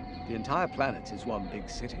Coruscant. The entire planet is one big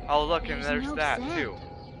city. Oh look, and There's there's no that sand. too.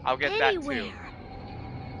 I'll get that too. Anywhere.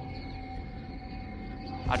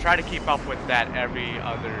 I'll try to keep up with that every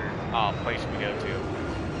other place we go to.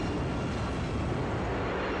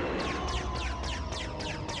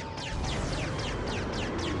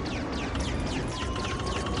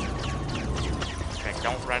 Okay,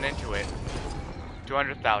 don't run into it.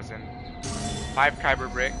 200,000. 5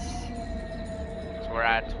 Kyber bricks. So we're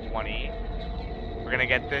at 20. We're gonna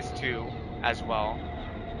get this too, as well.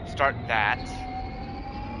 Start that.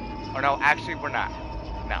 Or no, actually we're not.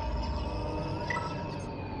 No.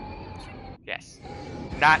 Yes.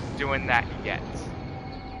 Not doing that yet.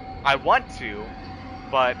 I want to,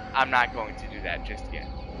 but I'm not going to do that just yet.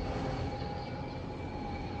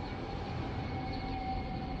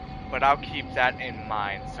 But I'll keep that in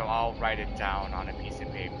mind, so I'll write it down on a piece of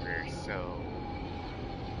paper, so...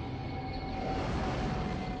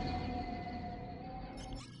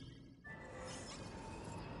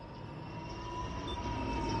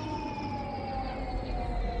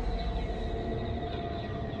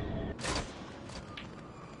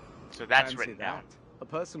 So that's Fancy written down. that. A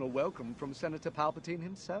personal welcome from Senator Palpatine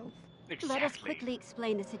himself. Let us quickly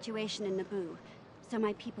explain the situation in Naboo, so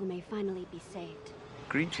my people may finally be saved.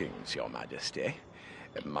 Greetings, Your Majesty,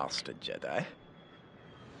 Master Jedi.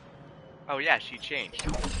 Oh yeah, she changed.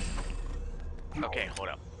 Okay, hold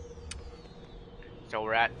up. So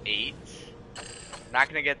we're at 8. Not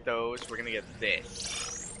gonna get those, we're gonna get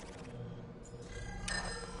this.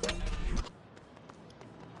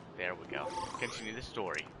 There we go. Continue the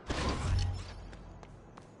story.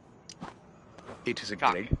 It is a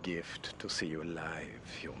great gift to see you alive,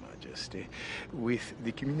 Your Majesty. With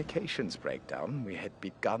the communications breakdown, we had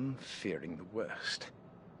begun fearing the worst.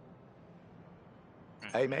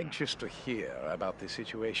 I'm anxious to hear about the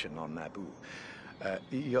situation on Naboo.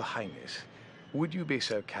 Your Highness, would you be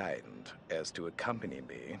so kind as to accompany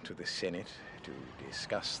me to the Senate to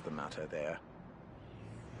discuss the matter there?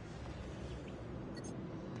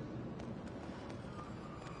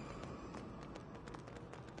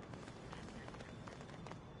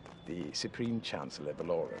 The Supreme Chancellor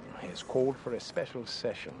Valorum has called for a special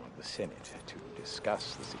session of the Senate to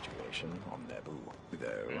discuss the situation on Naboo.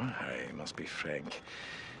 Though, I must be frank,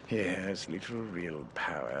 he has little real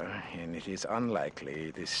power, and it is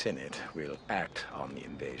unlikely the Senate will act on the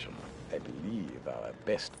invasion. I believe our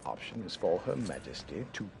best option is for Her Majesty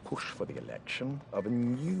to push for the election of a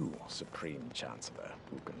new Supreme Chancellor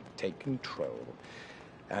who can take control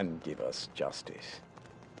and give us justice.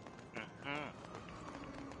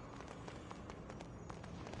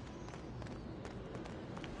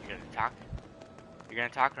 You gonna talk? You gonna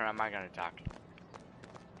talk or am I gonna talk?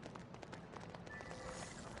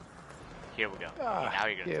 Here we go. Now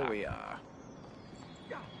you're gonna here talk. we are.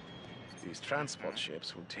 These transport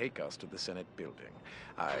ships will take us to the Senate building.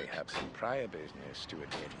 I have some prior business to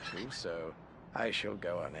attend to, so I shall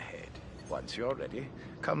go on ahead. Once you're ready,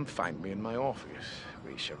 come find me in my office.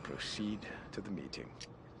 We shall proceed to the meeting.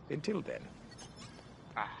 Until then.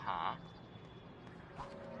 Uh-huh.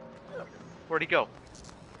 Where'd he go?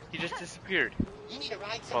 He just disappeared.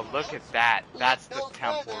 Well, look at that. That's the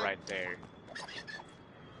temple right there.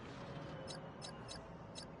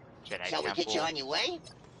 Jedi Shall we temple. get you on your way?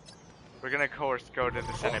 We're gonna, of course, go to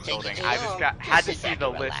the Senate Won't take you building. too I just long. had to Just sit see back the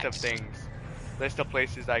and list of relax. things. List of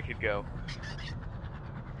places I could go.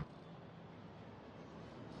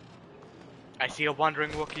 I see a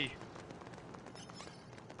wandering Wookiee.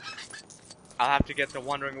 I'll have to get the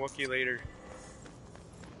wandering Wookiee later.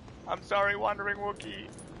 I'm sorry, wandering Wookiee.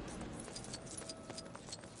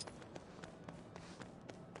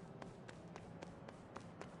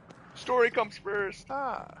 Story comes first.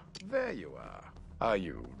 Ah, there you are. Are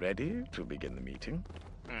you ready to begin the meeting?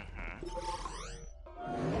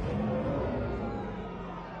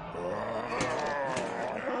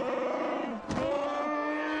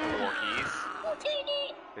 Wookiees.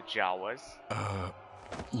 The Jawas.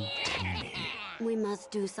 We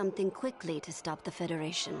must do something quickly to stop the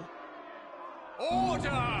Federation.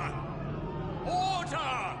 Order!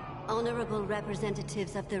 Order! Honorable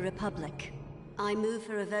representatives of the Republic, I move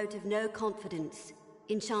for a vote of no confidence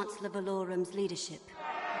in Chancellor Valorum's leadership.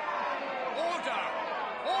 Order!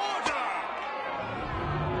 Order!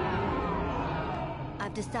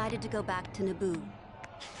 I've decided to go back to Naboo.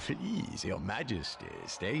 Please, Your Majesty,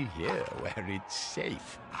 stay here where it's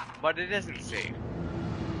safe. But it isn't safe.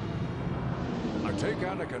 I take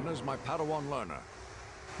Anakin as my Padawan learner.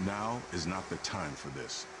 Now is not the time for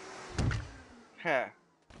this. Huh.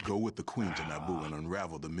 Go with the Queen to Naboo and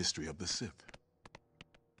unravel the mystery of the Sith.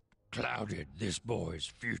 Clouded this boy's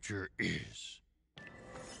future is.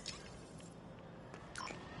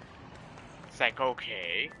 It's like,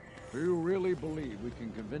 okay. Do you really believe we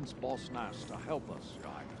can convince Boss Nass to help us, Your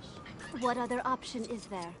Highness? What other option is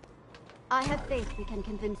there? I have faith we can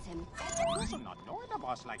convince him. You should not know the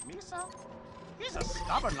boss like me, sir. He's a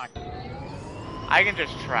stubborn like... I can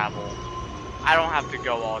just travel. I don't have to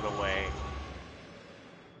go all the way.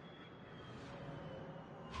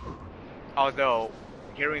 Although,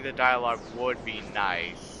 hearing the dialogue would be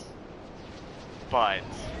nice. But...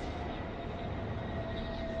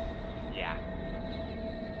 yeah.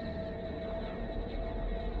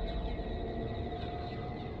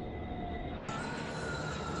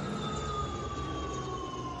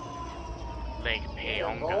 Lake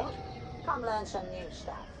Peonga. Come learn some new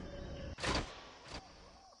stuff.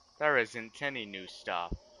 There isn't any new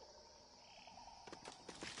stuff.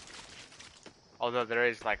 Although there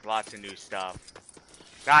is like lots of new stuff.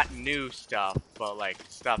 Not new stuff, but like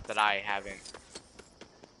stuff that I haven't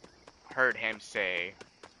heard him say.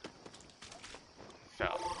 So.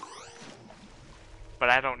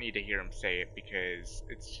 But I don't need to hear him say it because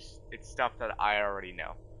it's stuff that I already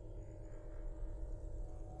know.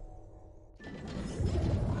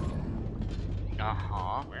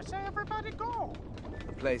 Uh-huh. Where's everybody go?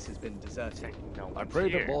 The place has been deserted. No I one's pray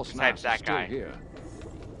here, the boss besides Nass is that still guy. here.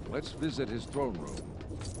 Let's visit his throne room.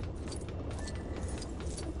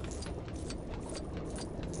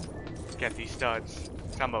 Get these studs.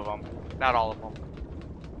 Some of them. Not all of them.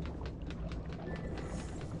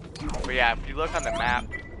 But yeah, if you look on the map,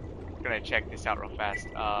 I'm gonna check this out real fast.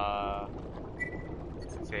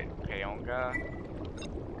 Is it Peonga?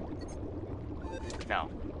 No.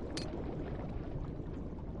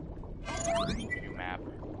 New map.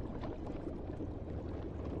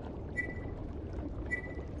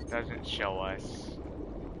 Doesn't show us.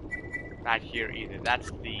 Not here either.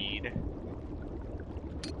 That's Theed.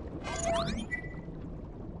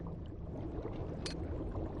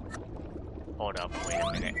 Hold up, wait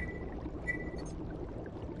a minute.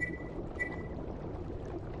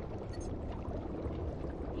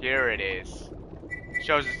 Here it is.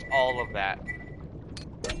 Shows us all of that.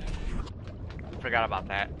 Forgot about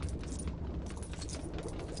that.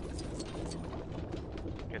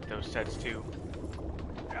 Get those sets too.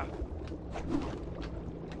 Yeah.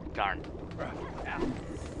 Darn.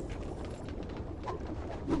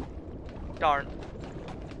 Darn.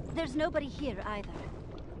 There's nobody here either.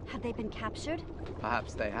 Have they been captured?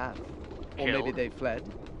 Perhaps they have. Or Killed? maybe they fled.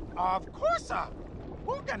 Of course, sir.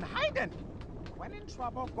 Who can hide them? When in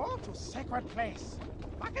trouble, go to sacred place.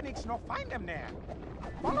 Mechanics no find them there.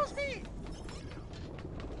 Follows me.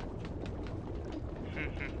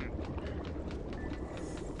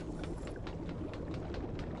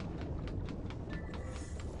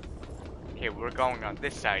 Okay, we're going on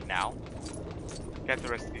this side now. Get the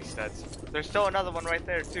rest of these studs. There's still another one right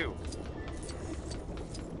there too.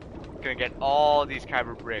 Gonna get all these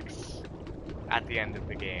kyber bricks at the end of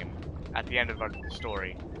the game. At the end of the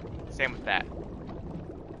story. Same with that.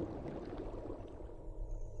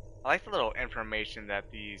 I like the little information that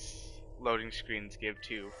these loading screens give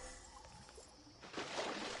too.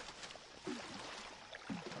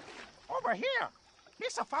 Over here.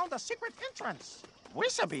 Lisa found a secret entrance. We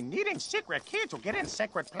should be needing secret key to get in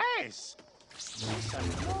sacred place. Lisa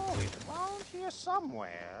know it found here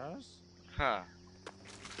somewheres. Huh.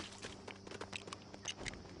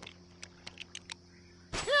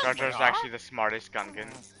 Here Jar we Jar's are. actually the smartest Gungan.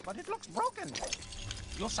 But it looks broken.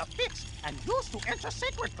 Use a fix and use to enter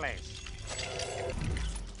sacred place.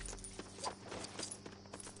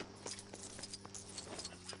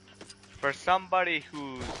 For somebody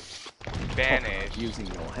who's banished. Using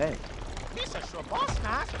your head. Lisa sure boss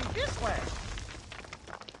Nass be this way.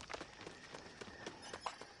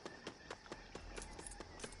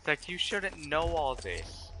 It's like you shouldn't know all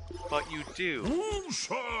this, but you do. Who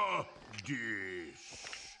saw this?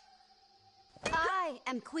 I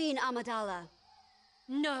am Queen Amidala.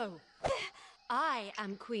 No. I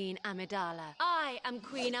am Queen Amidala. I am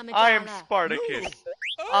Queen Amidala. I am Spartacus.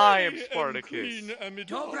 I am Spartacus.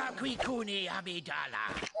 Dobra Queen Amidala.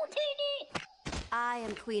 I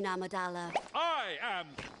am Queen Amidala. I am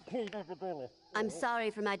Queen Amidala. I'm sorry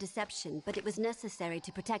for my deception, but it was necessary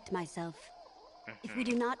to protect myself. If we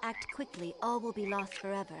do not act quickly, all will be lost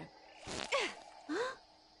forever.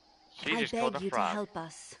 She I just killed beg a you to frog. help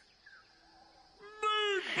us.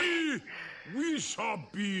 Maybe we saw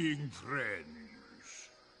being friends.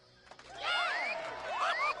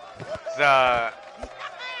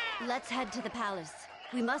 Let's head to the palace.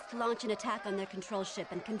 We must launch an attack on their control ship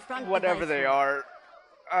and confront the Whatever they Viceroy. are.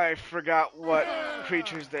 I forgot what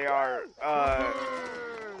creatures they are.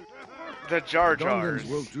 The Jar Jars. Gungans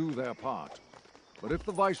will do their part. But if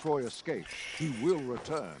the Viceroy escapes, he will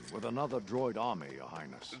return with another droid army, Your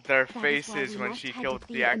Highness. Their That is why faces we when must she head killed to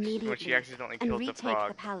the Theed when she immediately accidentally and killed the retake frog.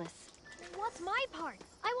 the palace. What's my part?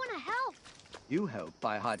 I want to help. You help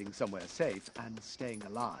by hiding somewhere safe and staying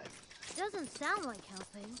alive. Doesn't sound like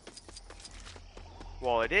helping.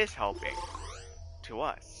 Well, it is helping to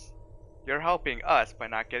us. You're helping us by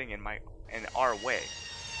not getting in our way.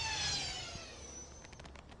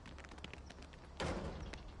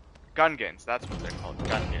 Gungans, that's what they're called,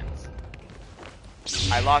 Gungans.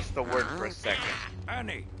 I lost the word for a second.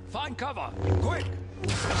 Annie, find cover, quick!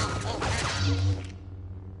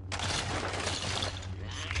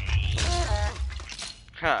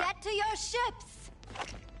 Huh. Get to your ships!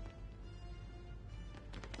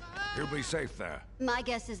 He'll be safe there. My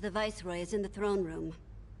guess is the Viceroy is in the throne room.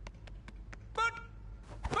 But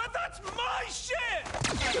that's my shit!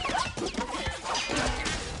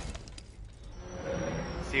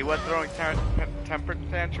 See what throwing temper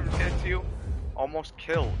tantrums did to you? Almost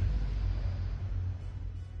killed.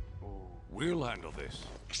 We'll handle this.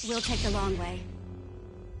 We'll take the long way.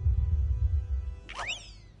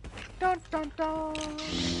 Dun dun dun.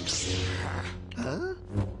 Huh?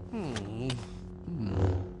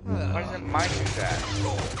 Why doesn't mine do that?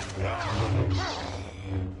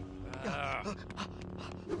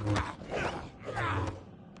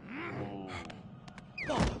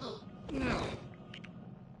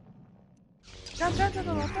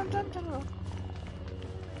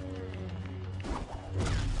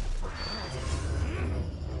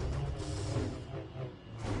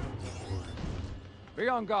 Be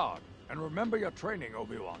on guard, and remember your training,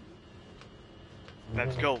 Obi-Wan.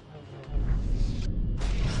 Let's go.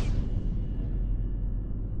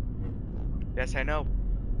 Yes, I know.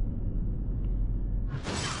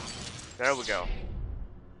 There we go.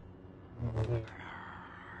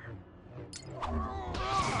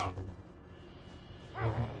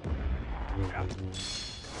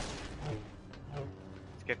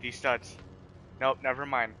 Let's get these studs. Nope, never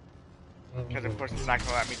mind. Because of course it's not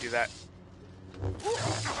gonna let me do that.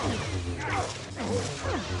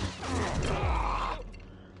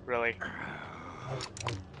 Really?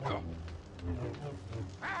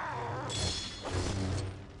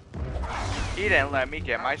 He didn't let me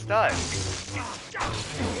get my studs.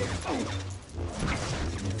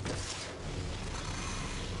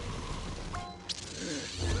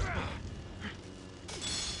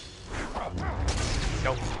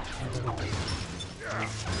 Nope.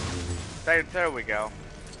 There we go.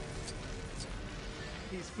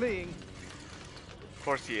 He's fleeing. Of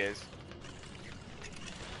course he is.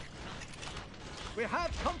 We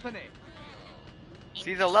have company.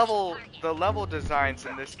 See, the level designs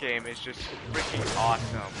in this game is just freaking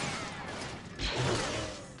awesome.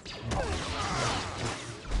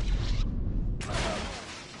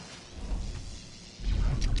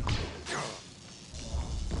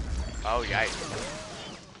 Oh, yikes.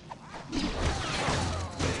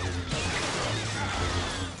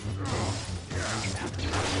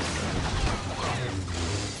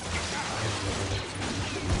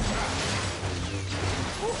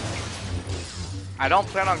 I don't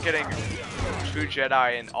plan on getting True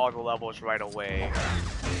Jedi in all the levels right away.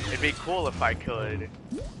 It'd be cool if I could.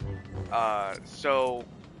 So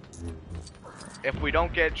if we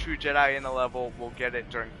don't get True Jedi in the level, we'll get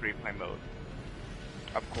it during free play mode.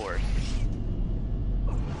 Of course.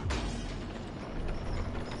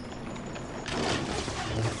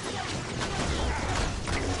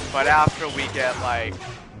 But after we get like...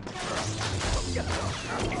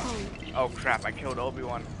 Oh crap, I killed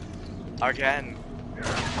Obi-Wan. Again.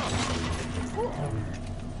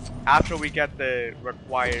 After we get the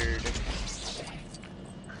required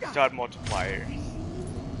stud multipliers.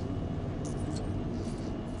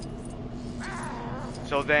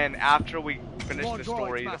 So then after we finish the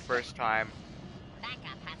story the first time,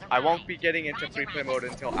 I won't be getting into free play mode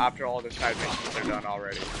until after all the side missions are done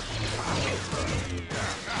already.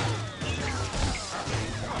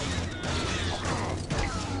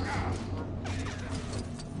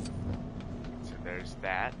 So there's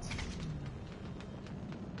that.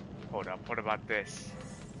 Hold up, what about this?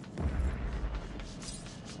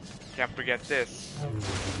 Can't forget this.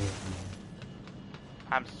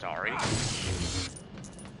 I'm sorry.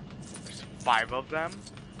 There's 5 of them?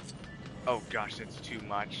 Oh gosh, that's too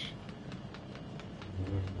much.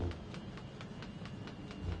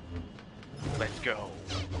 Let's go.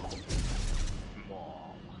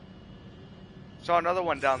 Mall. Saw another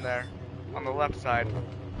one down there, on the left side.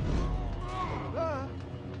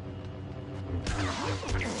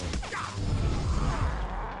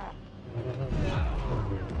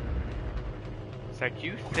 It's like,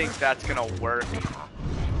 you think that's gonna work?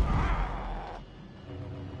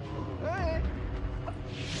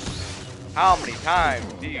 How many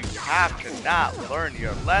times do you have to not learn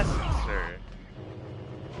your lesson, sir?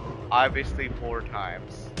 Obviously 4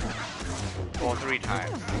 times. Well, 3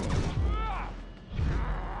 times.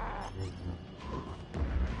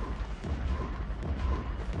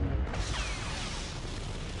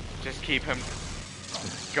 Just keep him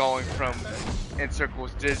going from in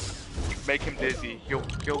circles, make him dizzy. He'll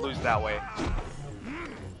lose that way.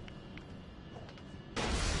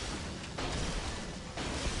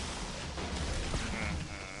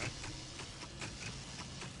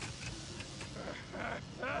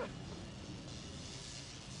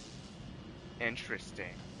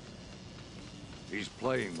 Interesting. He's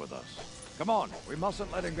playing with us. Come on, we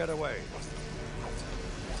mustn't let him get away.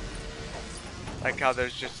 Like how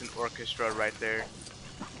there's just an orchestra right there.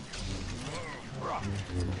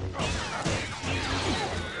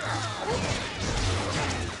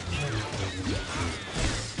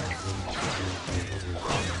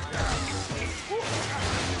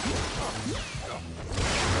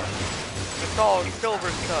 It's all silver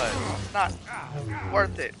stud. It's not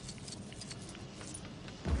worth it.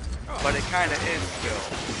 But it kinda is still.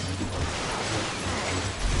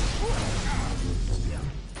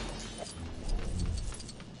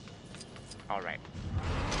 Alright.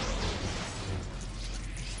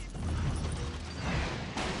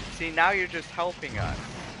 See, now you're just helping us.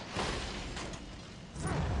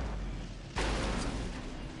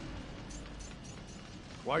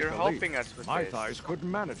 Quite You're the helping leap. us with My this. thighs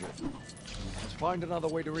couldn't manage it. Let's find another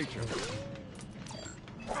way to reach it.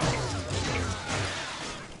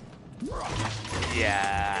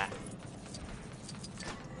 Yeah.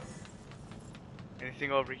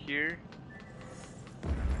 Anything over here?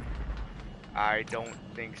 I don't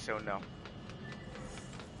think so, no.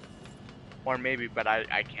 Or maybe, but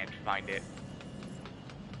I can't find it.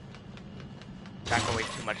 Not gonna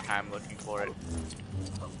waste too much time looking for it.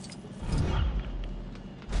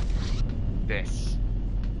 This.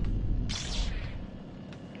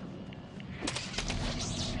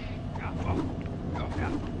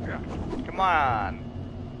 Come on.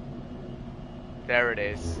 There it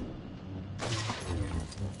is.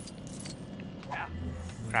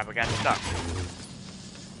 Crap, I got stuck.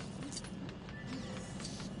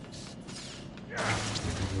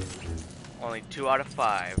 Only 2 out of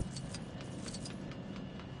 5.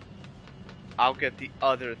 I'll get the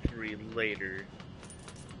other 3 later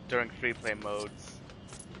during free play modes.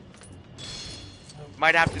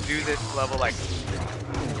 Might have to do this level like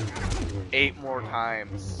 8 more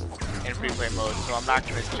times in free play mode, so I'm not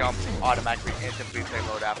gonna jump automatically into free play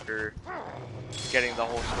mode after getting the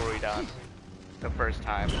whole story done the first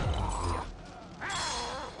time.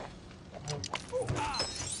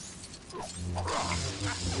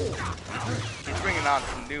 He's bringing on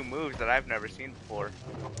some new moves that I've never seen before.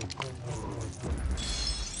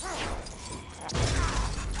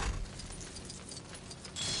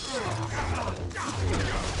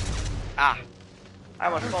 Ah! I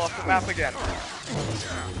almost fall off the map again.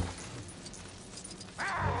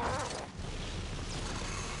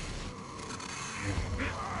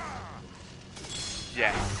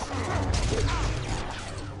 Yes.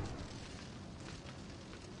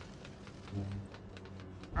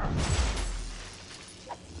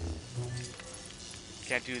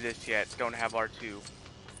 Can't do this yet. Don't have R2.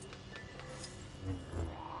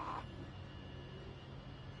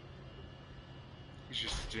 He's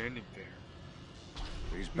just standing there.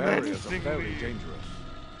 These barriers are very dangerous.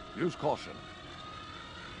 Use caution.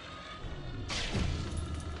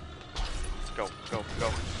 Go, go,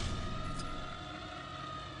 go.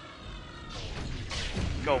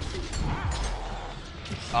 Go.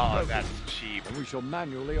 Oh, that's cheap. And we shall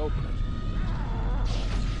manually open it.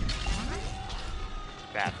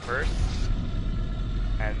 That first.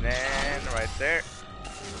 And then right there.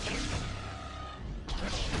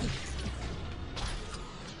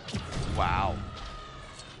 Wow.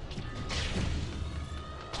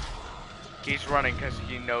 He's running because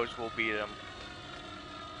he knows we'll beat him.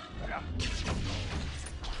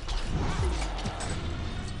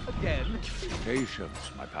 Again.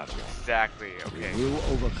 Patience, my Padawan. Exactly, okay. We will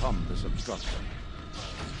overcome this obstruction.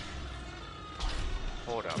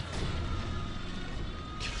 Hold up.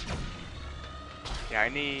 Yeah, I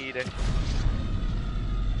need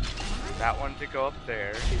that one to go up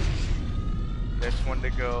there. This one to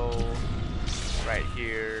go right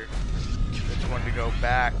here. This one to go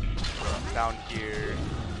back down here.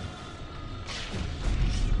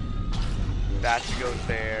 That to go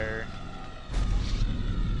there.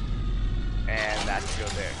 And that to go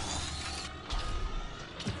there.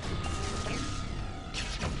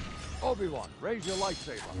 Obi-Wan, raise your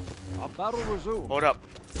lightsaber. Our battle resumes. Hold up.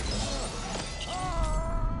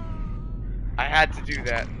 I had to do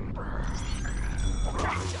that.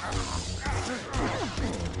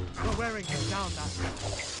 You're wearing him down, Master.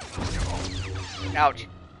 Ouch.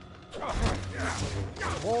 The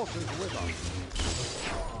Force is with us.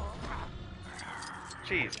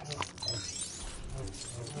 Jesus.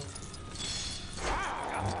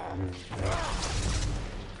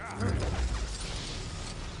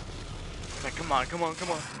 Like, come on, come on,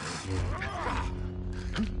 come on.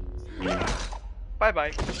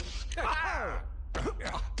 Bye-bye.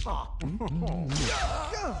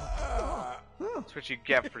 That's what you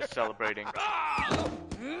get for celebrating.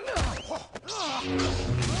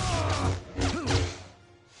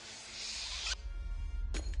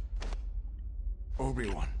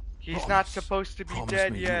 Obi-Wan. He's not supposed to be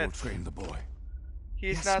dead yet. You will train the boy.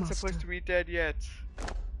 He's not supposed to be dead yet.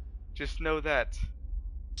 Just know that.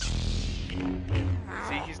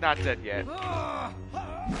 See, he's not dead yet.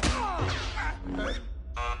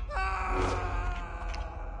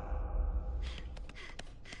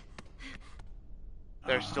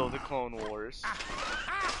 There's still the Clone Wars,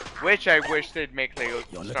 which I wish they'd make Lego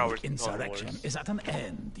Star Wars insurrection Clone Wars. is at an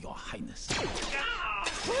end, Your Highness.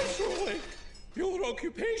 Personally, your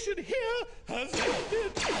occupation here has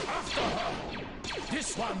ended.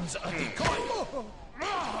 This one's a decoy.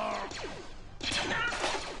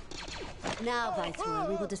 Now, Viceroy,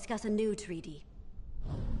 we will discuss a new treaty.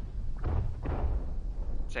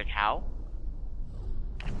 It's like, how?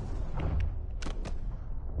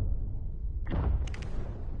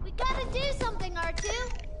 We gotta do something, R2.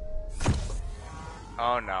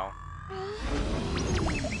 Oh no.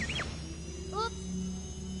 Oops.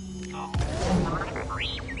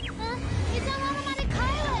 It's an automatic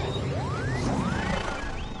pilot.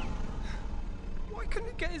 Why couldn't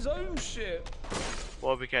he get his own ship?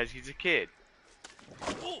 Well, because he's a kid.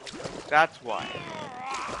 That's why.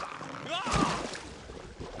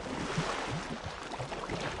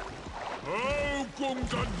 Oh,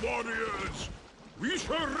 Gungan warriors! We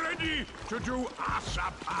are ready to do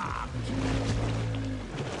Asa part.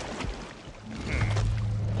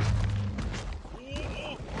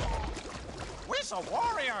 We're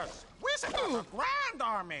warriors. We're a grand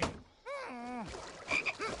army.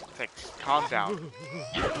 It's like, calm down.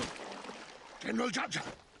 General Jaja,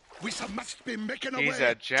 we must be making He's our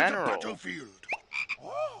way a general. to the battlefield.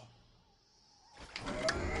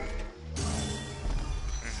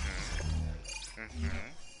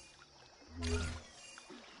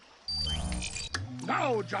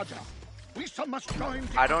 Now, Jaja, we must join.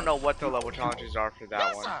 I don't know what the level challenges are for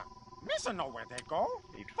that one. Misa know where they go.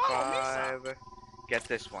 Need Follow 5. Get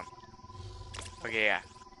this one. Okay, yeah.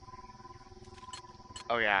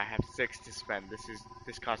 Oh yeah, I have 6 to spend.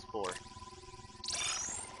 This costs 4.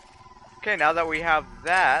 Okay, now that we have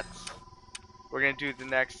that, we're gonna do the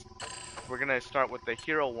next. We're gonna start with the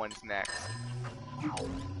hero ones next.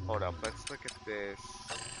 Hold up, let's look at this.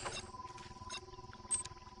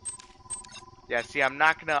 Yeah, see, I'm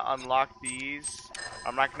not gonna unlock these.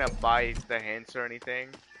 I'm not gonna buy the hints or anything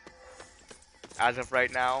as of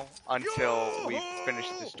right now until we finish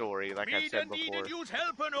the story, like I've said before. Use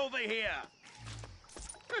helping over here.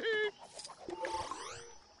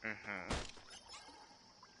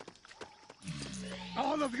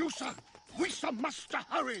 All of you, sir, we must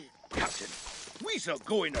hurry. Captain, we's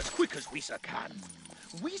going as quick as we can.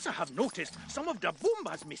 We have noticed some of the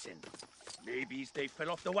Boombas missing. Maybe they fell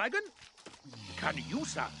off the wagon? Can you,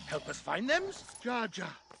 sir, help us find them? Jaja,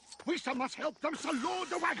 we must help them load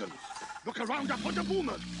the wagons. Look around for the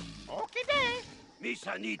boomers. Okay, day.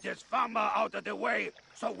 Misa need this farmer out of the way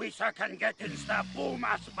so Wisa can get his the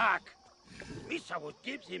boomers back. Misa would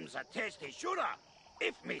give him the tasty sugar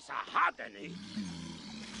if Misa had any.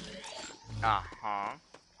 Uh-huh.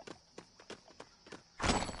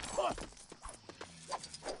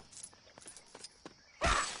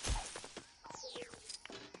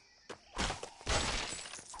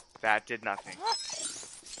 That did nothing.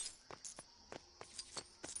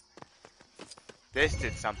 This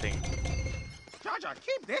did something. Jaja,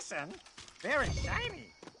 keep this in. Very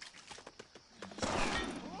shiny.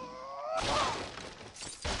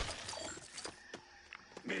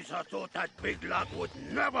 Misa thought that big log would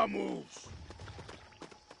never move.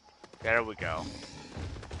 There we go.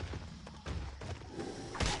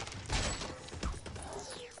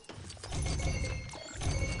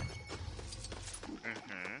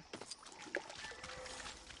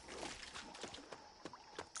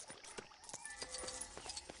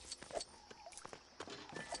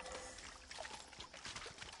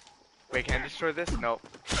 Wait, can I destroy this? Nope.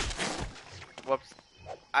 Whoops.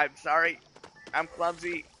 I'm sorry. I'm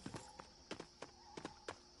clumsy.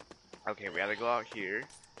 Okay, we gotta go out here.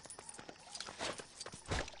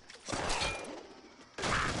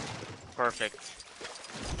 Perfect.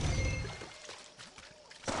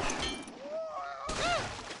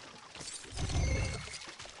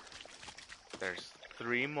 There's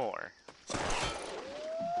 3 more.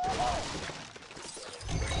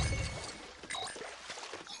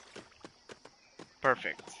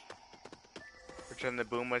 Perfect. Return the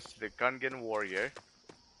Boomas to the Gungan warrior.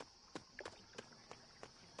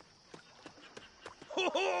 Ho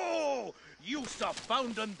ho! You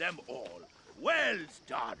found them all. Well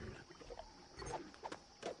done.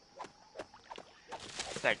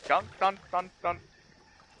 It's like dun dun dun dun.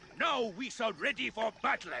 Now we are ready for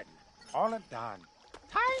battling. All done.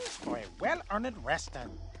 Time's for a well-earned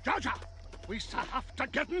resting. Jaja, we have to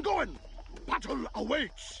get going. Battle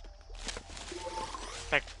awaits.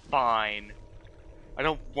 Like, fine. I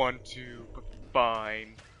don't want to, but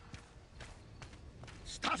fine.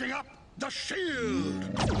 Starting up the shield.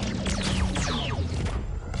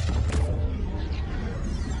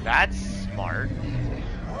 That's smart.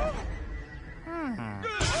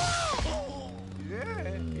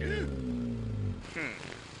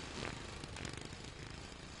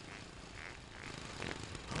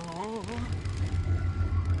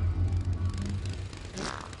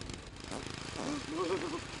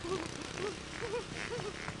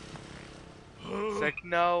 It's like,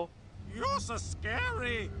 no. You're so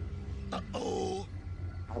scary. Uh-oh.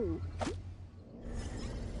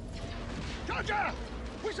 Jaja!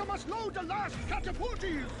 We must load the last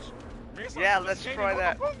catapultes! Yeah, let's try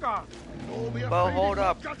that. Oh, be Well, afraid hold of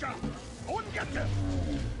up. Jaja! Go and get them!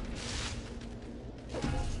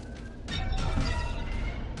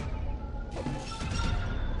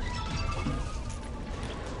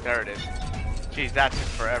 There it is. Jeez, that took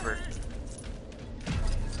forever.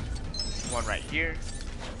 One right here.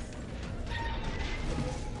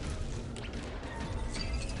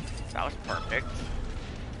 That was perfect.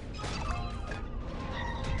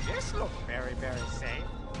 This looks very, very safe.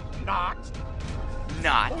 Not.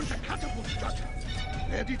 Not. On the catapult, Jaja!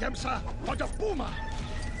 Ready them, sir, for the boomer!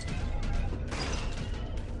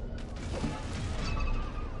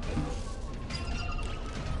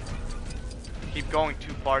 Keep going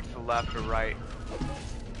too far to the left or right.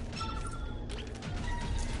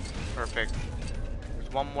 Perfect.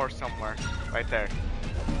 There's one more somewhere. Right there.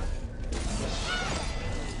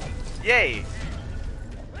 Yay!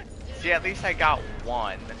 See, at least I got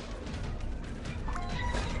one.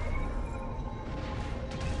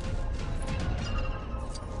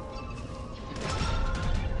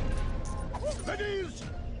 Readies!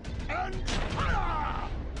 And fire!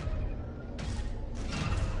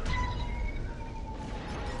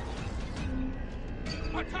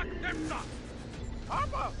 Attack them, sir!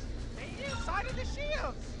 Harpo! Stay inside of the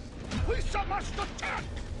shields! We must attack!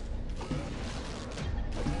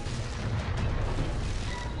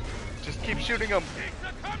 Just keep shooting him.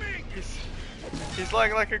 He's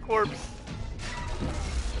lying like a corpse.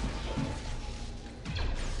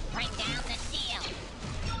 Bring down the shield.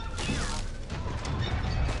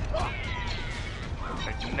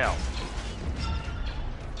 Like, no.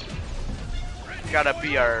 Gotta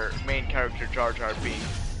be our main character, Jar Jar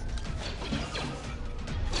Binks.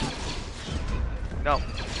 No.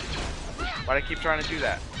 Why'd I keep trying to do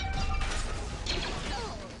that?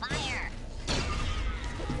 Fire.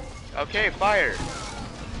 Okay, fire.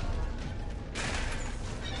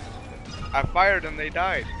 I fired and they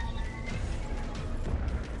died.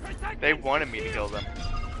 They wanted me to kill them.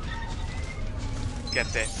 Get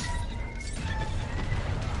this.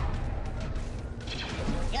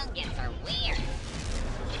 Gungans are weird.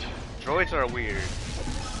 Droids are weird.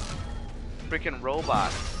 Freaking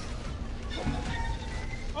robots.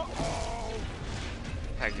 Uh-oh.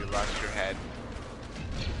 Have you lost your head?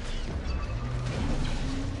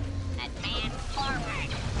 Advance forward.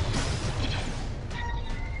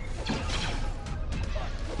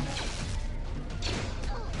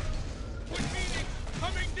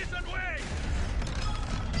 Coming this way.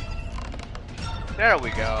 There we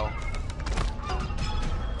go.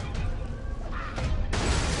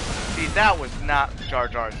 See, that was not Jar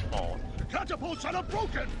Jar's fault. The catapults are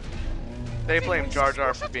broken! They blame Jar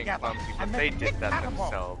Jar for being clumsy, but they did that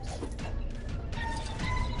themselves.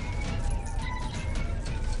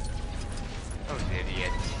 Those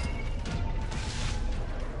idiots.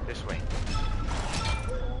 This way.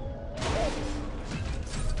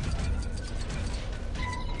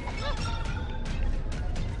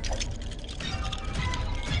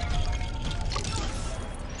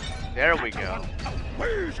 There we go.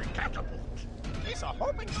 Amazing catapult! He's a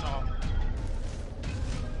hoping so.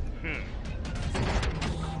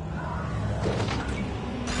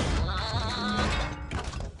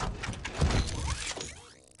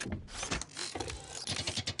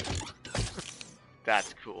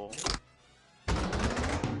 That's cool.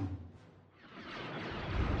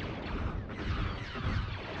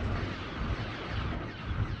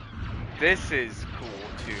 This is cool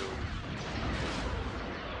too.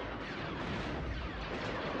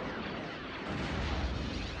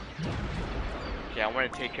 Okay, I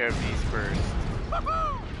want to take care of these first.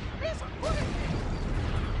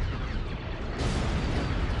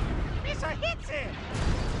 Misa hits it!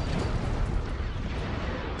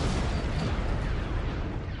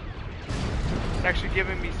 It's actually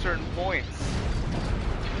giving me certain points.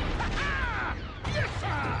 Yes,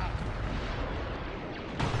 sir!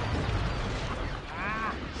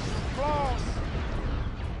 Close!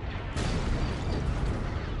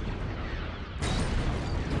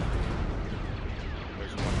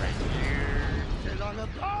 There's one right here. Still on the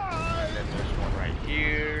blind! And then there's one right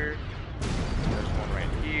here. There's one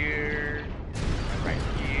right here. And right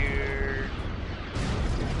here.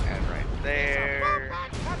 And right there.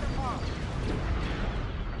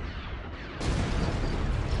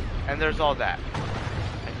 And there's all that,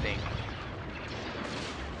 I think.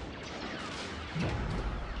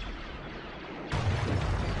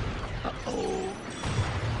 Uh-oh.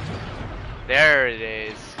 There it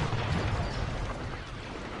is.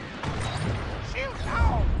 Shield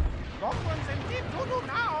down! Goblins indeed do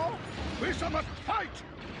now! Lisa must fight!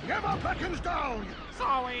 Never beckons down!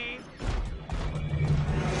 Sorry!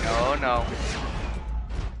 No, no.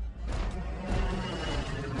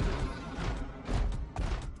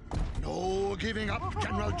 No giving up,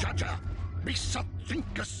 General Jaja. Misa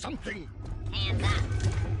think of something. Hands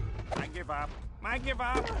up. I give up. I give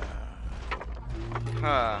up.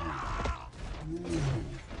 Huh.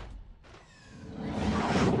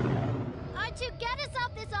 R2, get us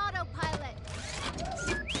off this autopilot.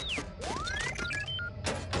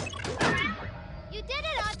 You did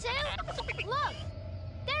it, R2. Look,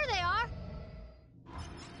 there they are.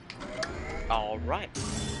 All right.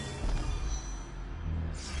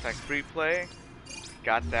 Tech free play.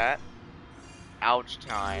 Got that. Ouch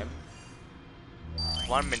time.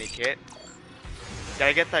 One mini kit.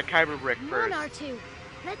 Gotta get that kyber brick Come first. on, R2.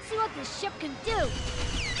 Let's see what this ship can do.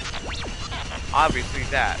 Obviously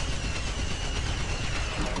that.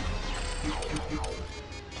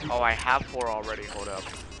 Oh, I have 4 already. Hold up.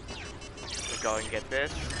 Let's go and get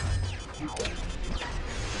this.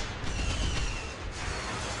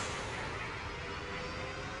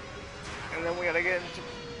 And then we gotta get into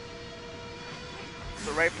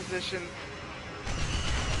the right position.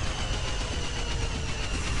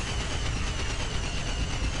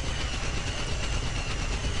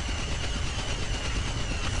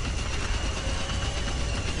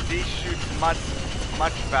 These shoots much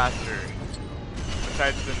faster.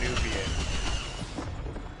 Besides the Nubian.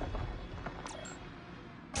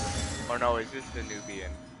 Or no, is this the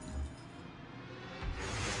Nubian?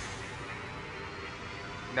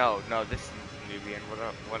 No, this is the Nubian.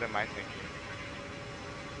 What am I thinking?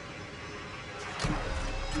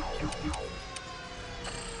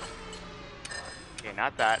 Okay,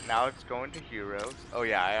 not that. Now it's going to heroes. Oh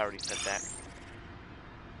yeah, I already said that.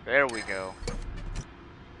 There we go.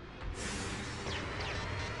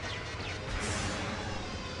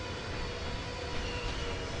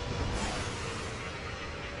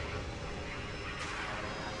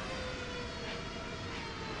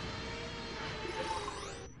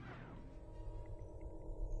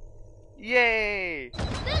 Yay!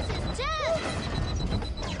 This is tense!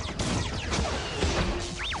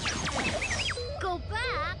 Go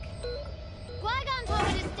back? Qui-Gon told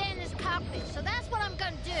me to stay in this cockpit, so that's what I'm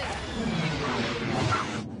gonna do.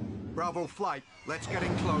 Bravo flight, let's get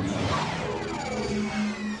in close.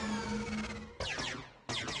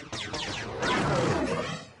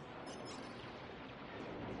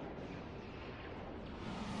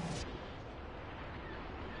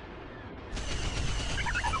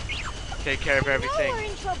 Take care of everything. I know we're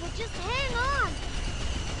in trouble, just hang on.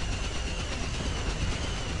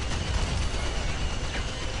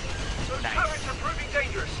 Those turrets are proving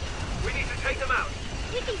dangerous. We need to take them out.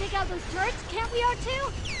 We can take out those turrets, can't we, R2?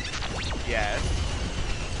 Yes.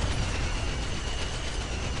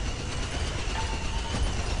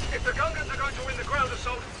 If the Gungans are going to win the ground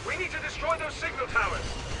assault, we need to destroy those signal towers.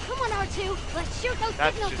 Come on, R2, let's shoot those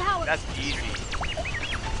signal towers. That's easy.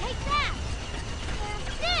 Take that. And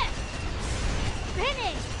this.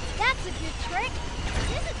 Spinning. That's a good trick.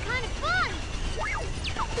 This is kind of fun.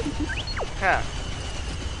 Huh.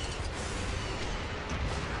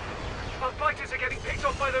 Our fighters are getting picked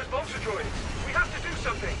off by those vulture droids. We have to do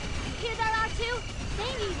something. You hear that, R2?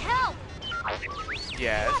 They need help.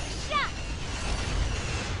 Yes. What shot?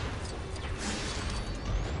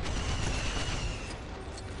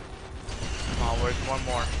 Come on, where's one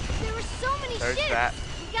more? There were so many There's ships. that.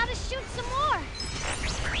 We gotta shoot some more.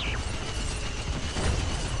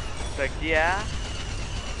 It's like, yeah.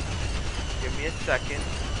 Give me a second.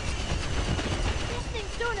 This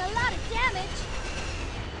thing's doing a lot of damage.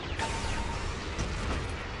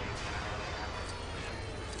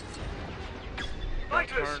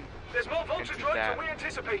 Fighters, there's more vulture droids than we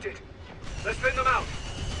anticipated. Let's thin them out.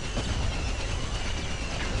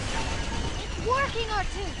 It's working,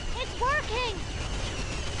 R2. It's working.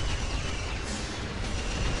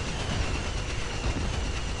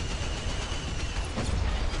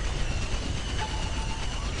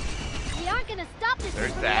 We aren't gonna stop this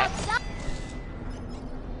There's from that. the outside.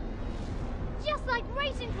 Just like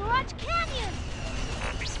racing for Arch Canyon.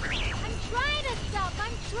 I'm trying to stop.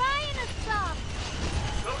 I'm trying to stop.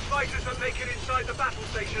 Those fighters are making inside the battle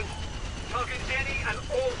station. Target any and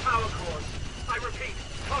all power cores. I repeat,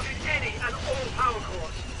 target any and all power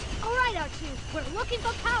cores. All right, R2. We're looking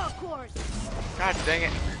for power cores. God dang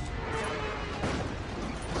it.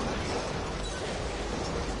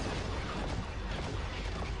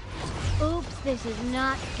 Oops, this is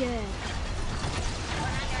not good.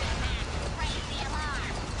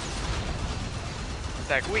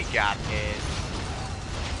 tech we got is...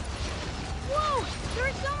 Whoa! There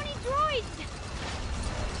are so many droids!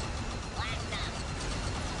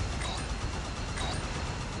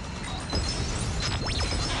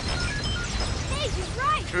 Hey, you're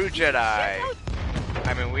right! True Jedi.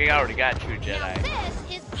 I mean, we already got True Now Jedi.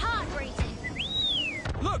 this is pod racing.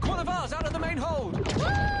 Look, one of ours out of the main hold.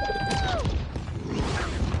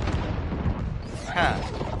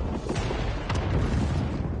 Huh.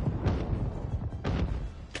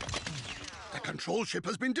 The control ship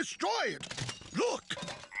has been destroyed. Look!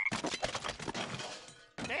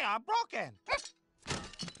 They are broken.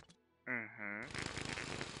 Mm-hmm.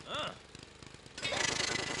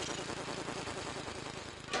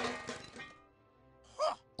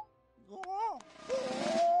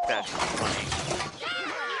 That's funny.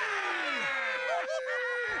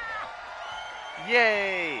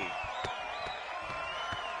 Yay!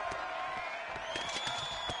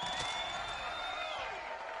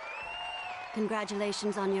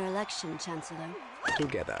 Congratulations on your election, Chancellor.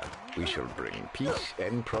 Together, we shall bring peace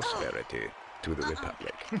and prosperity to the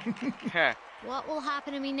Republic. What will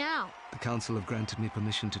happen to me now? The Council have granted me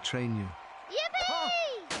permission to train you.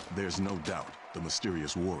 Yippee! There's no doubt the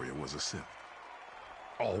mysterious warrior was a Sith.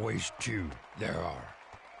 Always two there are.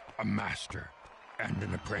 A master and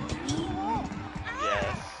an apprentice.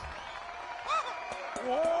 Yes.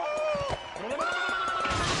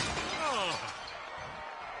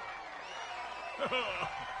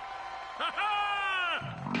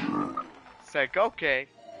 It's like, okay.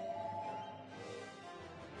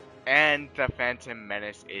 And the Phantom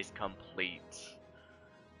Menace is complete.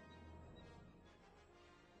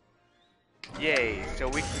 Yay, so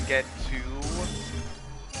we can get to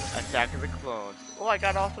Attack of the Clones. Oh, I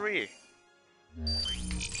got all three.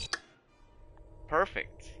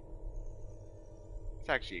 Perfect. It's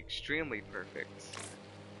actually extremely perfect.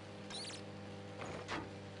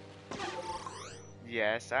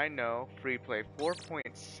 Yes, I know. Free play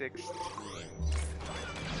 4.16.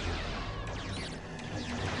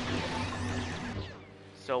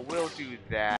 So we'll do that.